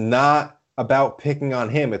 it's not about picking on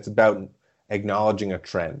him. It's about acknowledging a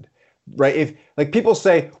trend. right? If like people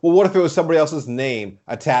say, well, what if it was somebody else's name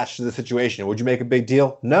attached to the situation? Would you make a big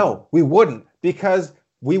deal? No, we wouldn't, because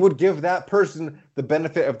we would give that person the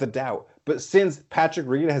benefit of the doubt. But since Patrick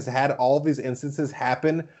Reed has had all these instances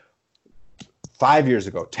happen 5 years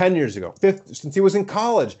ago, 10 years ago, since he was in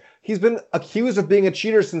college, he's been accused of being a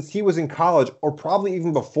cheater since he was in college, or probably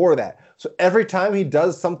even before that. So every time he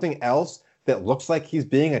does something else that looks like he's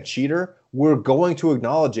being a cheater, we're going to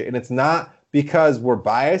acknowledge it. And it's not because we're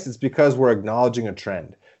biased, it's because we're acknowledging a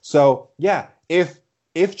trend. So yeah, if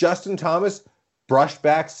Justin Thomas brushed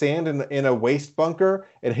back sand in a waste bunker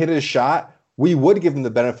and hit his shot, we would give him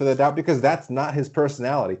the benefit of the doubt, because that's not his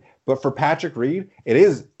personality. But for Patrick Reed, it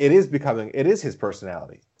is his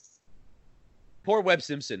personality. Poor Webb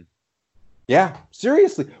Simpson. Yeah,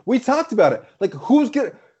 seriously. We talked about it. Like,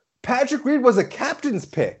 Patrick Reed was a captain's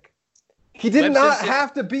pick. He did Webb not Simpson,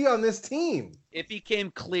 have to be on this team. It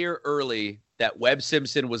became clear early that Webb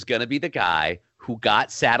Simpson was going to be the guy who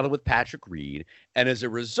got saddled with Patrick Reed. And as a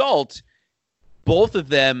result, both of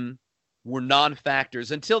them were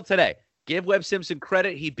non-factors until today. Give Webb Simpson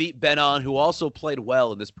credit. He beat Ben On, who also played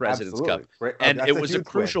well in this President's Cup. Right. And it was a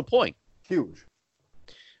crucial point. Huge.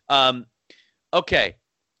 Okay.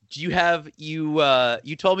 Do you have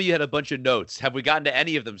you told me you had a bunch of notes. Have we gotten to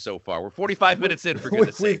any of them so far? We're 45 minutes in, for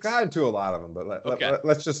goodness sakes. We've gotten to a lot of them, but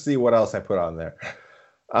let's just see what else I put on there.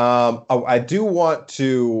 I do want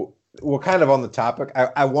to. We're kind of on the topic.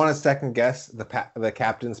 I want to second guess the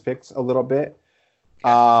captain's picks a little bit.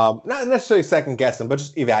 Not necessarily second guess them, but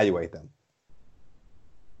just evaluate them.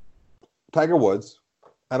 Tiger Woods.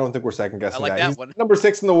 I don't think we're second guessing. I like that one. Number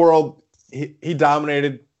 6 in the world. He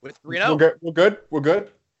dominated. With 3-0. We're good.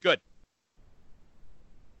 Good.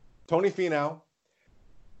 Tony Finau.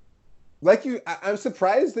 Like I'm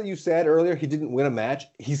surprised that you said earlier he didn't win a match.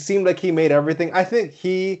 He seemed like he made everything. I think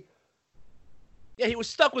he was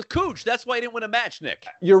stuck with Cooch. That's why he didn't win a match, Nick.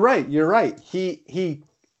 You're right. He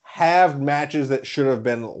had matches that should have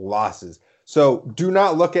been losses. So do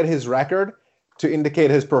not look at his record to indicate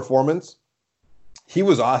his performance. He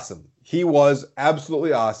was awesome. He was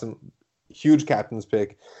absolutely awesome. Huge captain's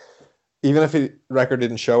pick. Even if his record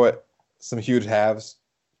didn't show it, some huge halves.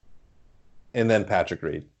 And then Patrick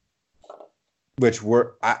Reed, which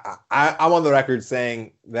I'm on the record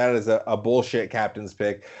saying that is a bullshit captain's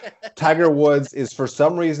pick. Tiger Woods is for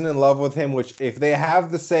some reason in love with him, which if they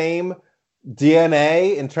have the same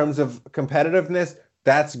DNA in terms of competitiveness,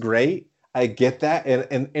 that's great. I get that.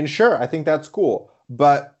 And sure, I think that's cool.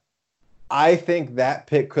 But I think that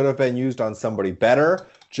pick could have been used on somebody better.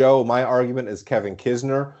 Joe, my argument is Kevin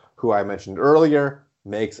Kisner, who I mentioned earlier,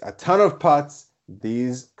 makes a ton of putts.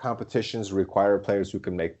 These competitions require players who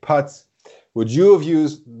can make putts. Would you have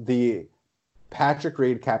used the Patrick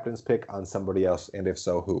Reed captain's pick on somebody else? And if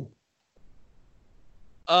so, who?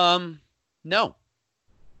 No,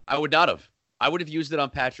 I would not have. I would have used it on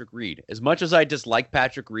Patrick Reed. As much as I dislike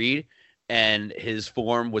Patrick Reed and his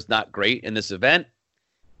form was not great in this event,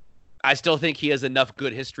 I still think he has enough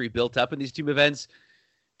good history built up in these two events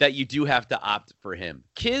that you do have to opt for him.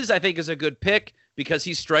 Kiz, I think, is a good pick because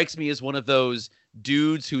he strikes me as one of those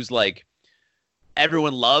dudes who's like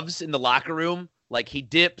everyone loves in the locker room. Like he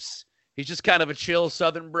dips. He's just kind of a chill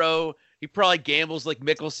Southern bro. He probably gambles like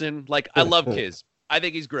Mickelson. Like I love Kiz. I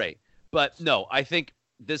think he's great. But no, I think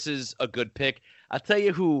this is a good pick. I'll tell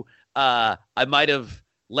you who I might have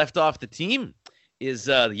left off the team is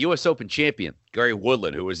the U.S. Open champion, Gary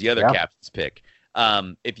Woodland, who was the other captain's pick.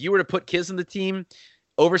 If you were to put Kiz on the team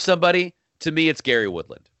over somebody, to me, it's Gary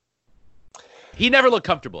Woodland. He never looked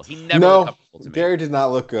comfortable. Looked comfortable to me. Gary did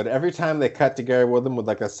not look good. Every time they cut to Gary Woodland with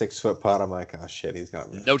like a 6-foot putt, I'm like, oh shit, he's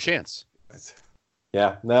got me. No chance.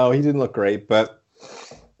 Yeah, no, he didn't look great. But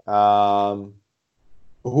who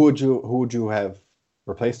would you have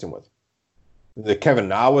replaced him with? The Kevin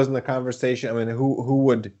Na was in the conversation. I mean, who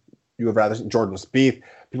would you have rather? Jordan Spieth.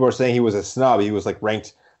 People are saying he was a snub. He was like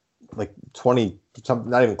ranked like 20, something,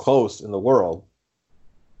 not even close in the world.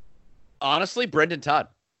 Honestly, Brendan Todd.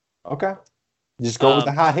 Okay. Just go with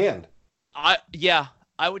the hot hand. I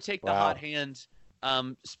would take the hot hand.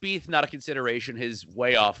 Spieth, not a consideration. His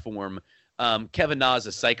way off form. Kevin Na is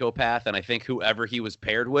a psychopath, and I think whoever he was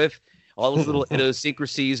paired with, all those little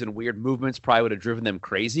idiosyncrasies and weird movements probably would have driven them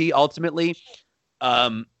crazy ultimately.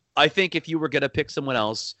 I think if you were going to pick someone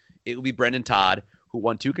else, it would be Brendan Todd, who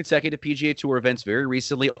won 2 consecutive PGA Tour events very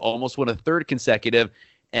recently, almost won a 3rd consecutive.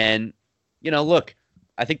 And, look,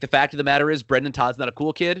 I think the fact of the matter is Brendan Todd's not a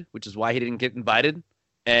cool kid, which is why he didn't get invited.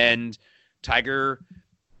 And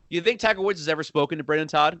you think Tiger Woods has ever spoken to Brendan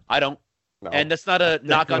Todd? I don't. No. And that's not a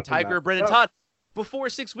knock on Tiger or Brendan Todd. Before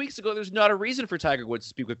 6 weeks ago, there's not a reason for Tiger Woods to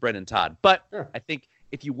speak with Brendan Todd. But I think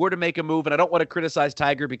if you were to make a move, and I don't want to criticize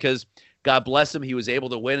Tiger because God bless him, he was able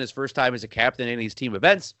to win his first time as a captain in these team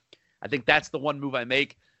events. I think that's the one move I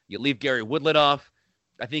make. You leave Gary Woodland off.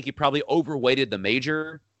 I think he probably overweighted the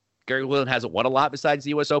major. Gary Woodland hasn't won a lot besides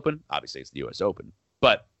the U.S. Open. Obviously, it's the U.S. Open.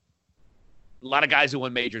 But a lot of guys who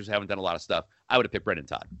won majors haven't done a lot of stuff. I would have picked Brendan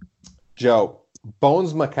Todd. Joe,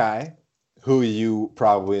 Bones Mackay, who you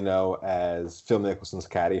probably know as Phil Mickelson's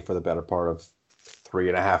caddy for the better part of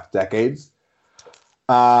 3.5 decades,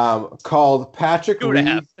 called Patrick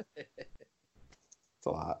 2.5. It's a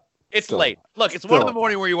lot. It's Still late. Look, it's 1 in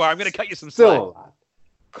where you are. I'm going to cut you some Still slack. a lot.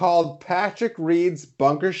 Called Patrick Reed's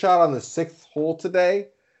bunker shot on the 6th hole today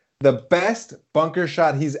the best bunker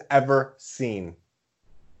shot he's ever seen.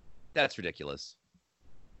 That's ridiculous.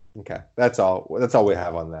 Okay, that's all we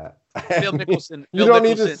have on that. Phil Mickelson. You don't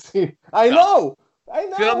need to see. I know.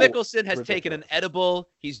 Phil Mickelson has taken an edible.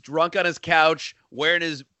 He's drunk on his couch, wearing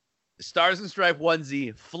his Stars and Stripe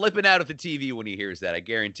onesie, flipping out at the TV when he hears that. I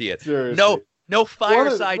guarantee it. Seriously. No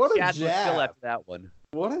fireside what a chat with jab. Phil after that one.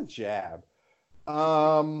 What a jab.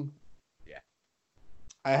 Yeah.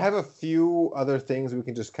 I have a few other things we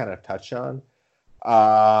can just kind of touch on.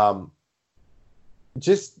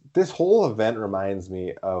 Just this whole event reminds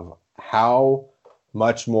me of how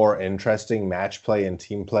much more interesting match play and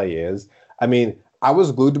team play is. I mean, I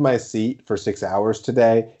was glued to my seat for 6 hours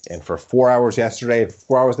today and for 4 hours yesterday and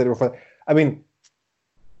 4 hours later before. I mean,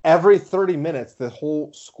 every 30 minutes, the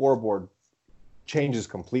whole scoreboard changes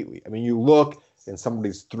completely. I mean, you look and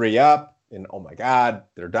somebody's 3 up and, oh my God,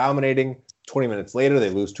 they're dominating. 20 minutes later, they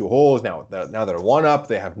lose 2 holes. Now they're 1 up.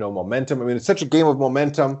 They have no momentum. I mean, it's such a game of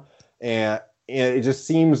momentum. And it just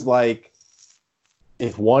seems like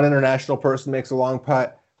if one international person makes a long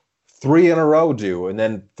putt, 3 in a row do, and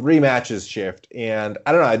then 3 matches shift. And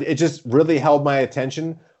I don't know, it just really held my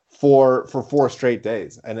attention for 4 straight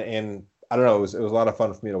days. And I don't know, it was a lot of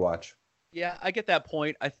fun for me to watch. Yeah, I get that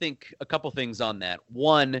point. I think a couple things on that.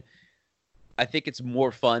 One, I think it's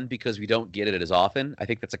more fun because we don't get it as often. I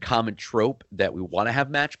think that's a common trope that we want to have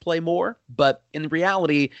match play more. But in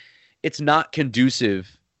reality, it's not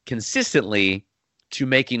conducive consistently to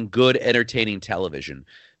making good, entertaining television.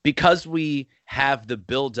 Because we have the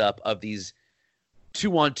buildup of these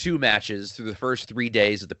 2-on-2 matches through the first 3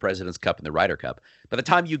 days of the President's Cup and the Ryder Cup, by the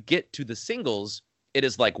time you get to the singles, it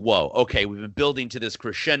is like, whoa, okay, we've been building to this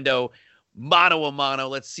crescendo, mano a mano,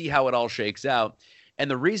 let's see how it all shakes out. And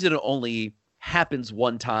the reason it only happens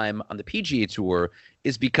one time on the PGA Tour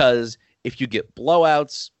is because if you get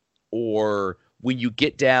blowouts or when you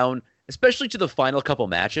get down, especially to the final couple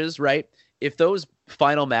matches, right? If those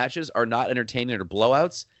final matches are not entertaining or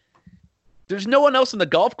blowouts, there's no one else on the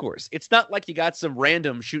golf course. It's not like you got some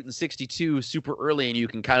random shooting 62 super early and you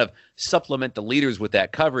can kind of supplement the leaders with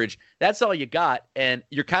that coverage. That's all you got, and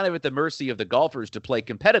you're kind of at the mercy of the golfers to play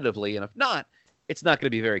competitively, and if not, it's not going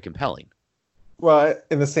to be very compelling. Well,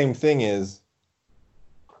 and the same thing is,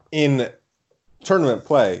 in tournament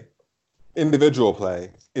play, individual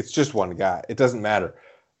play, it's just one guy. It doesn't matter.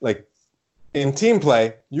 Like, in team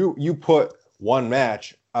play, you put one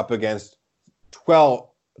match up against 12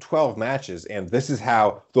 matches, and this is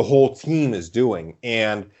how the whole team is doing.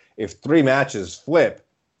 And if 3 matches flip,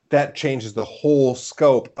 that changes the whole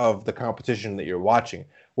scope of the competition that you're watching.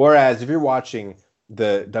 Whereas if you're watching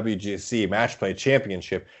the WGC Match Play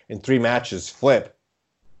Championship and 3 matches flip,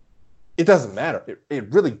 it doesn't matter.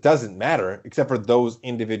 It really doesn't matter except for those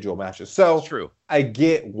individual matches. So That's true. I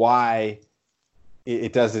get why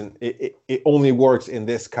it doesn't. It only works in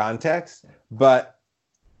this context, but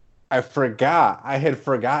I had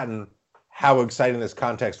forgotten how exciting this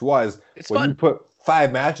context was. It's when fun. You put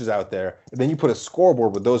 5 matches out there, and then you put a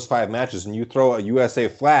scoreboard with those 5 matches, and you throw a USA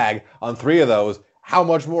flag on 3 of those. How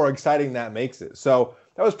much more exciting that makes it. So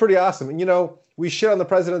that was pretty awesome. And we shit on the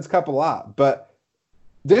President's Cup a lot, but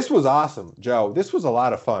this was awesome, Joe. This was a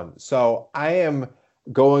lot of fun. So I am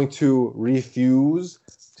going to refuse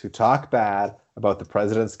to talk bad about the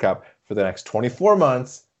President's Cup for the next 24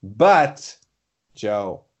 months. But,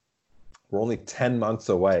 Joe, we're only 10 months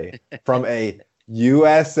away from a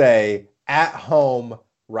USA at-home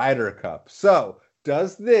Ryder Cup. So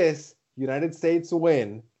does this United States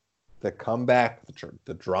win, the comeback,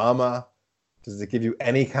 the drama, does it give you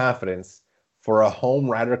any confidence for a home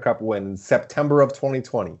Ryder Cup win in September of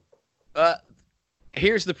 2020?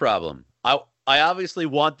 Here's the problem. I obviously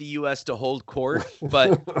want the U.S. to hold court,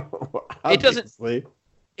 but it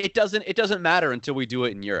doesn't matter until we do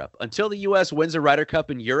it in Europe. Until the U.S. wins a Ryder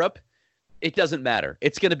Cup in Europe, it doesn't matter.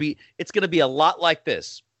 It's gonna be a lot like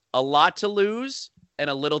this: a lot to lose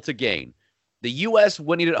and a little to gain. The U.S.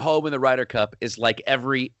 winning at home in the Ryder Cup is like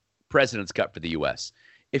every President's Cup for the U.S.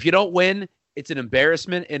 If you don't win, It's an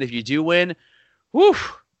embarrassment. And if you do win, whew,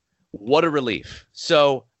 what a relief.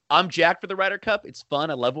 So I'm jacked for the Ryder Cup. It's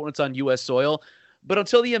fun. I love it when it's on U.S. soil. But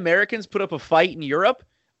until the Americans put up a fight in Europe,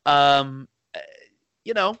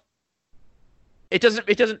 you know, it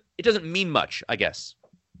doesn't mean much, I guess.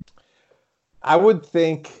 I would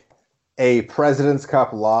think a President's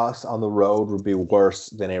Cup loss on the road would be worse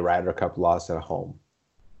than a Ryder Cup loss at home.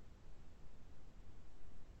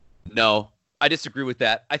 No, I disagree with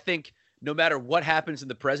that. I think no matter what happens in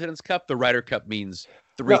the President's Cup, the Ryder Cup means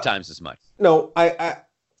three times as much. No, I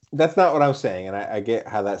that's not what I'm saying, and I get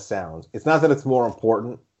how that sounds. It's not that it's more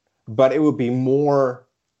important, but it would be more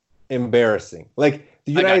embarrassing. Like,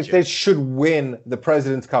 the United States should win the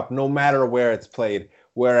President's Cup no matter where it's played,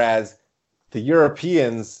 whereas the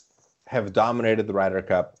Europeans have dominated the Ryder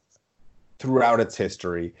Cup throughout its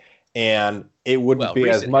history, and it wouldn't be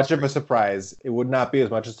as much of a surprise. It would not be as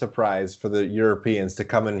much a surprise for the Europeans to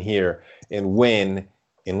come in here and win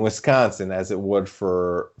in Wisconsin as it would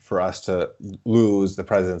for us to lose the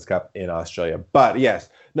President's Cup in Australia. But yes,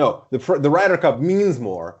 no, the Ryder Cup means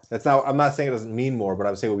more. I'm not saying it doesn't mean more, but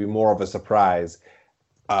I'm saying it would be more of a surprise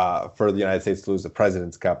for the United States to lose the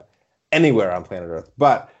President's Cup anywhere on planet Earth.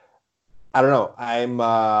 But I don't know.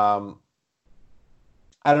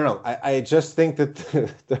 I don't know. I just think that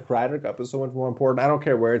the Ryder Cup is so much more important. I don't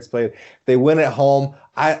care where it's played. They win at home.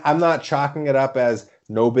 I'm not chalking it up as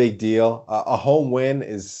no big deal. A home win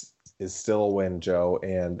is still a win, Joe.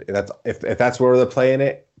 And if that's where they're playing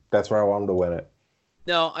it, that's where I want them to win it.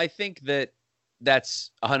 No, I think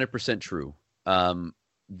that's 100% true.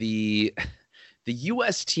 The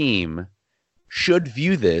U.S. team should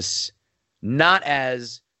view this not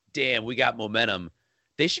as, damn, we got momentum.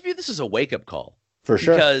 They should view this as a wake-up call. For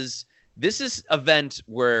sure. Because this is an event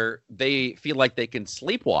where they feel like they can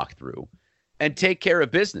sleepwalk through and take care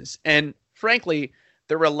of business. And frankly,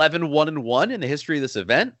 they're 11-1-1 in the history of this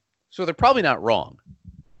event, so they're probably not wrong.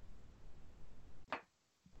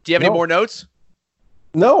 Do you have any more notes?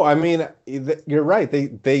 No, I mean, you're right.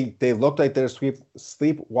 They looked like they're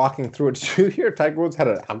sleepwalking through it. Did you hear Tiger Woods had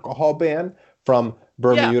an alcohol ban from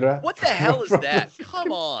Bermuda? Yeah, what the hell is that?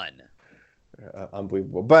 Come on.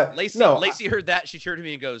 Unbelievable. But Lacey heard that. She turned to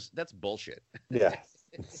me and goes, "That's bullshit." Yeah,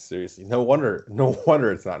 seriously. No wonder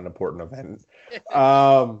it's not an important event.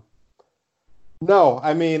 No,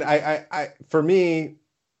 I mean, I for me,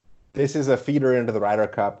 this is a feeder into the Ryder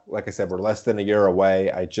Cup. Like I said, we're less than a year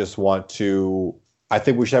away. I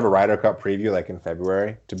think we should have a Ryder Cup preview like in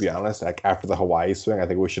February, to be honest. Like after the Hawaii swing, I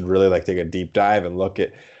think we should really take a deep dive and look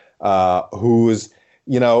at who's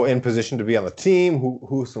in position to be on the team,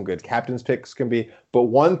 who some good captain's picks can be. But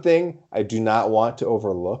one thing I do not want to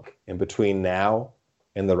overlook in between now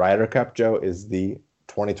and the Ryder Cup, Joe, is the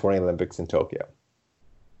 2020 Olympics in Tokyo.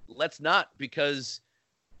 Let's not, because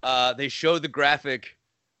they show the graphic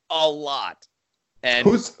a lot. And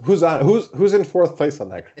who's in fourth place on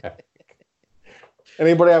that graphic?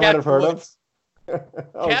 Anybody I might have heard of?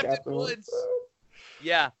 Captain Woods.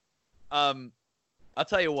 Yeah. I'll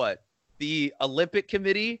tell you what. The Olympic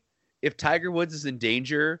Committee, if Tiger Woods is in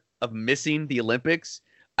danger of missing the Olympics,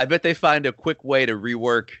 I bet they find a quick way to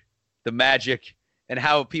rework the magic and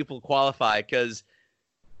how people qualify. Because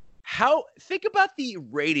think about the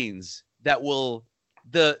ratings that will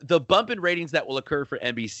the bump in ratings that will occur for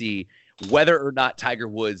NBC, whether or not Tiger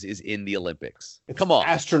Woods is in the Olympics. Come on,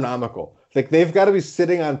 astronomical. Like, they've got to be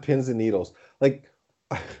sitting on pins and needles. Like,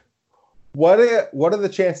 what are the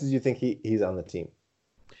chances you think he's on the team?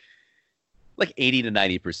 Like 80 to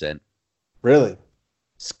 90%. Really?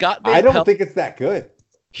 Scott Van I don't Pelt, think it's that good.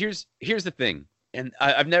 Here's the thing, and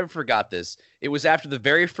I've never forgot this. It was after the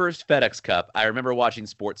very first FedEx Cup. I remember watching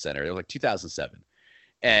SportsCenter. It was like 2007.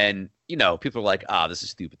 And, people are like, this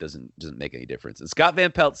is stupid. Doesn't make any difference. And Scott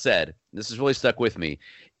Van Pelt said, this has really stuck with me,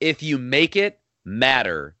 if you make it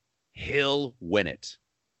matter, he'll win it,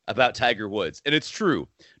 about Tiger Woods. And it's true.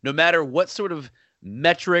 No matter what sort of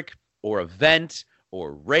metric or event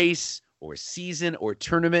or race or season or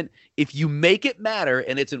tournament, if you make it matter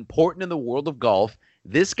and it's important in the world of golf,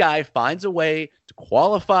 this guy finds a way to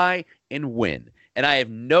qualify and win. And I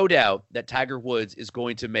have no doubt that Tiger Woods is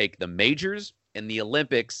going to make the majors and the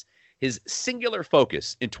Olympics his singular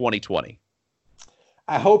focus in 2020.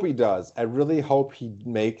 I hope he does. I really hope he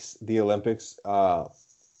makes the Olympics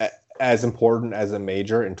as important as a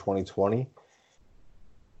major in 2020.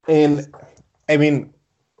 And, I mean,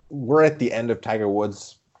 we're at the end of Tiger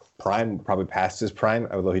Woods' prime, probably past his prime,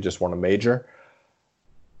 although he just won a major.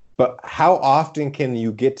 But how often can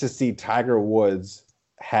you get to see Tiger Woods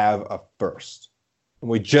have a first? And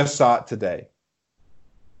we just saw it today.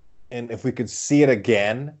 And if we could see it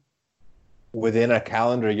again, within a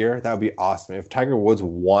calendar year, that would be awesome. If Tiger Woods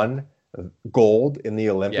won gold in the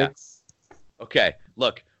Olympics. Yeah. Okay,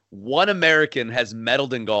 look, one American has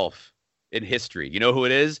medaled in golf in history. You know who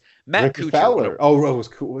it is? Matt Ricky Kuchar. Fowler. Oh, it was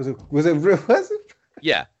cool. Was it?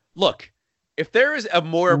 Yeah. Look, if there is a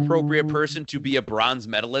more appropriate person to be a bronze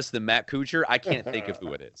medalist than Matt Kuchar, I can't think of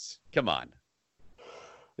who it is. Come on.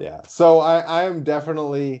 Yeah. So I'm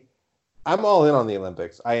all in on the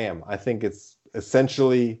Olympics. I am. I think it's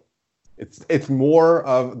essentially it's more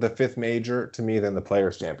of the fifth major to me than the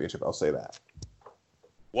Players Championship. I'll say that.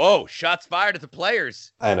 Whoa, shots fired at the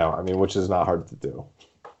Players. I know. I mean, which is not hard to do.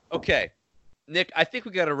 Okay. Nick, I think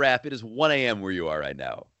we got to wrap. It is 1 a.m. where you are right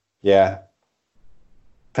now. Yeah.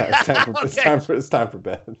 It's time for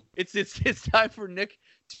bed. It's time for Nick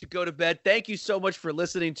to go to bed. Thank you so much for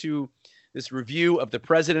listening to this review of the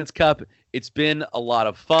President's Cup. It's been a lot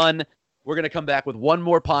of fun. We're going to come back with one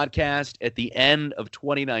more podcast at the end of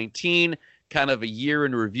 2019, kind of a year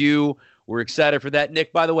in review. We're excited for that.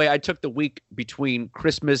 Nick, by the way, I took the week between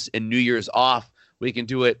Christmas and New Year's off. We can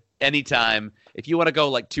do it anytime. If you want to go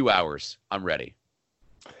like 2 hours, I'm ready.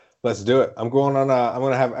 Let's do it. I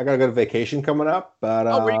gotta go to vacation coming up, but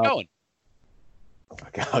where are you going?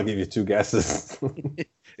 I'll give you two guesses.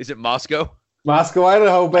 Is it Moscow? Moscow,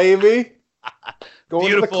 Idaho, baby. Going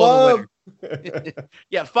Beautiful to the club.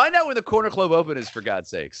 Yeah, find out when the Corner Club Open is, for God's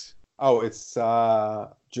sakes. Oh, it's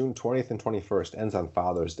June 20th and 21st. Ends on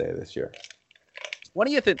Father's Day this year.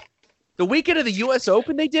 20th and the weekend of the U.S.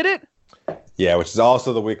 Open, they did it? Yeah, which is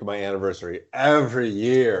also the week of my anniversary every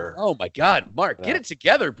year. Oh, my God. Mark, get it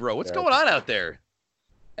together, bro. What's going on out there?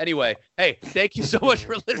 Anyway, hey, thank you so much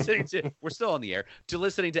for listening to, we're still on the air, to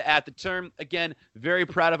listening to At the Turn. Again, very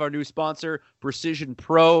proud of our new sponsor, Precision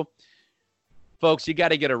Pro. Folks, you got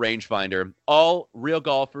to get a rangefinder. All real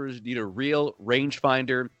golfers need a real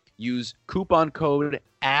rangefinder. Use coupon code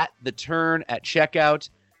At the Turn at checkout.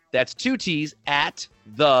 That's 2 T's, At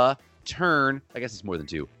the Turn. I guess it's more than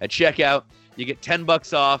 2. At checkout, you get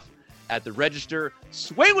 $10 off at the register.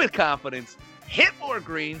 Swing with confidence. Hit more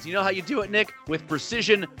greens. You know how you do it, Nick? With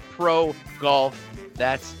Precision Pro Golf.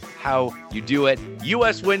 That's how you do it.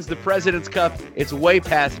 U.S. wins the President's Cup. It's way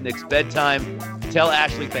past Nick's bedtime. Tell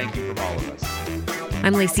Ashley thank you from all of us.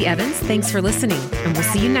 I'm Lacey Evans. Thanks for listening, and we'll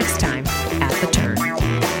see you next time.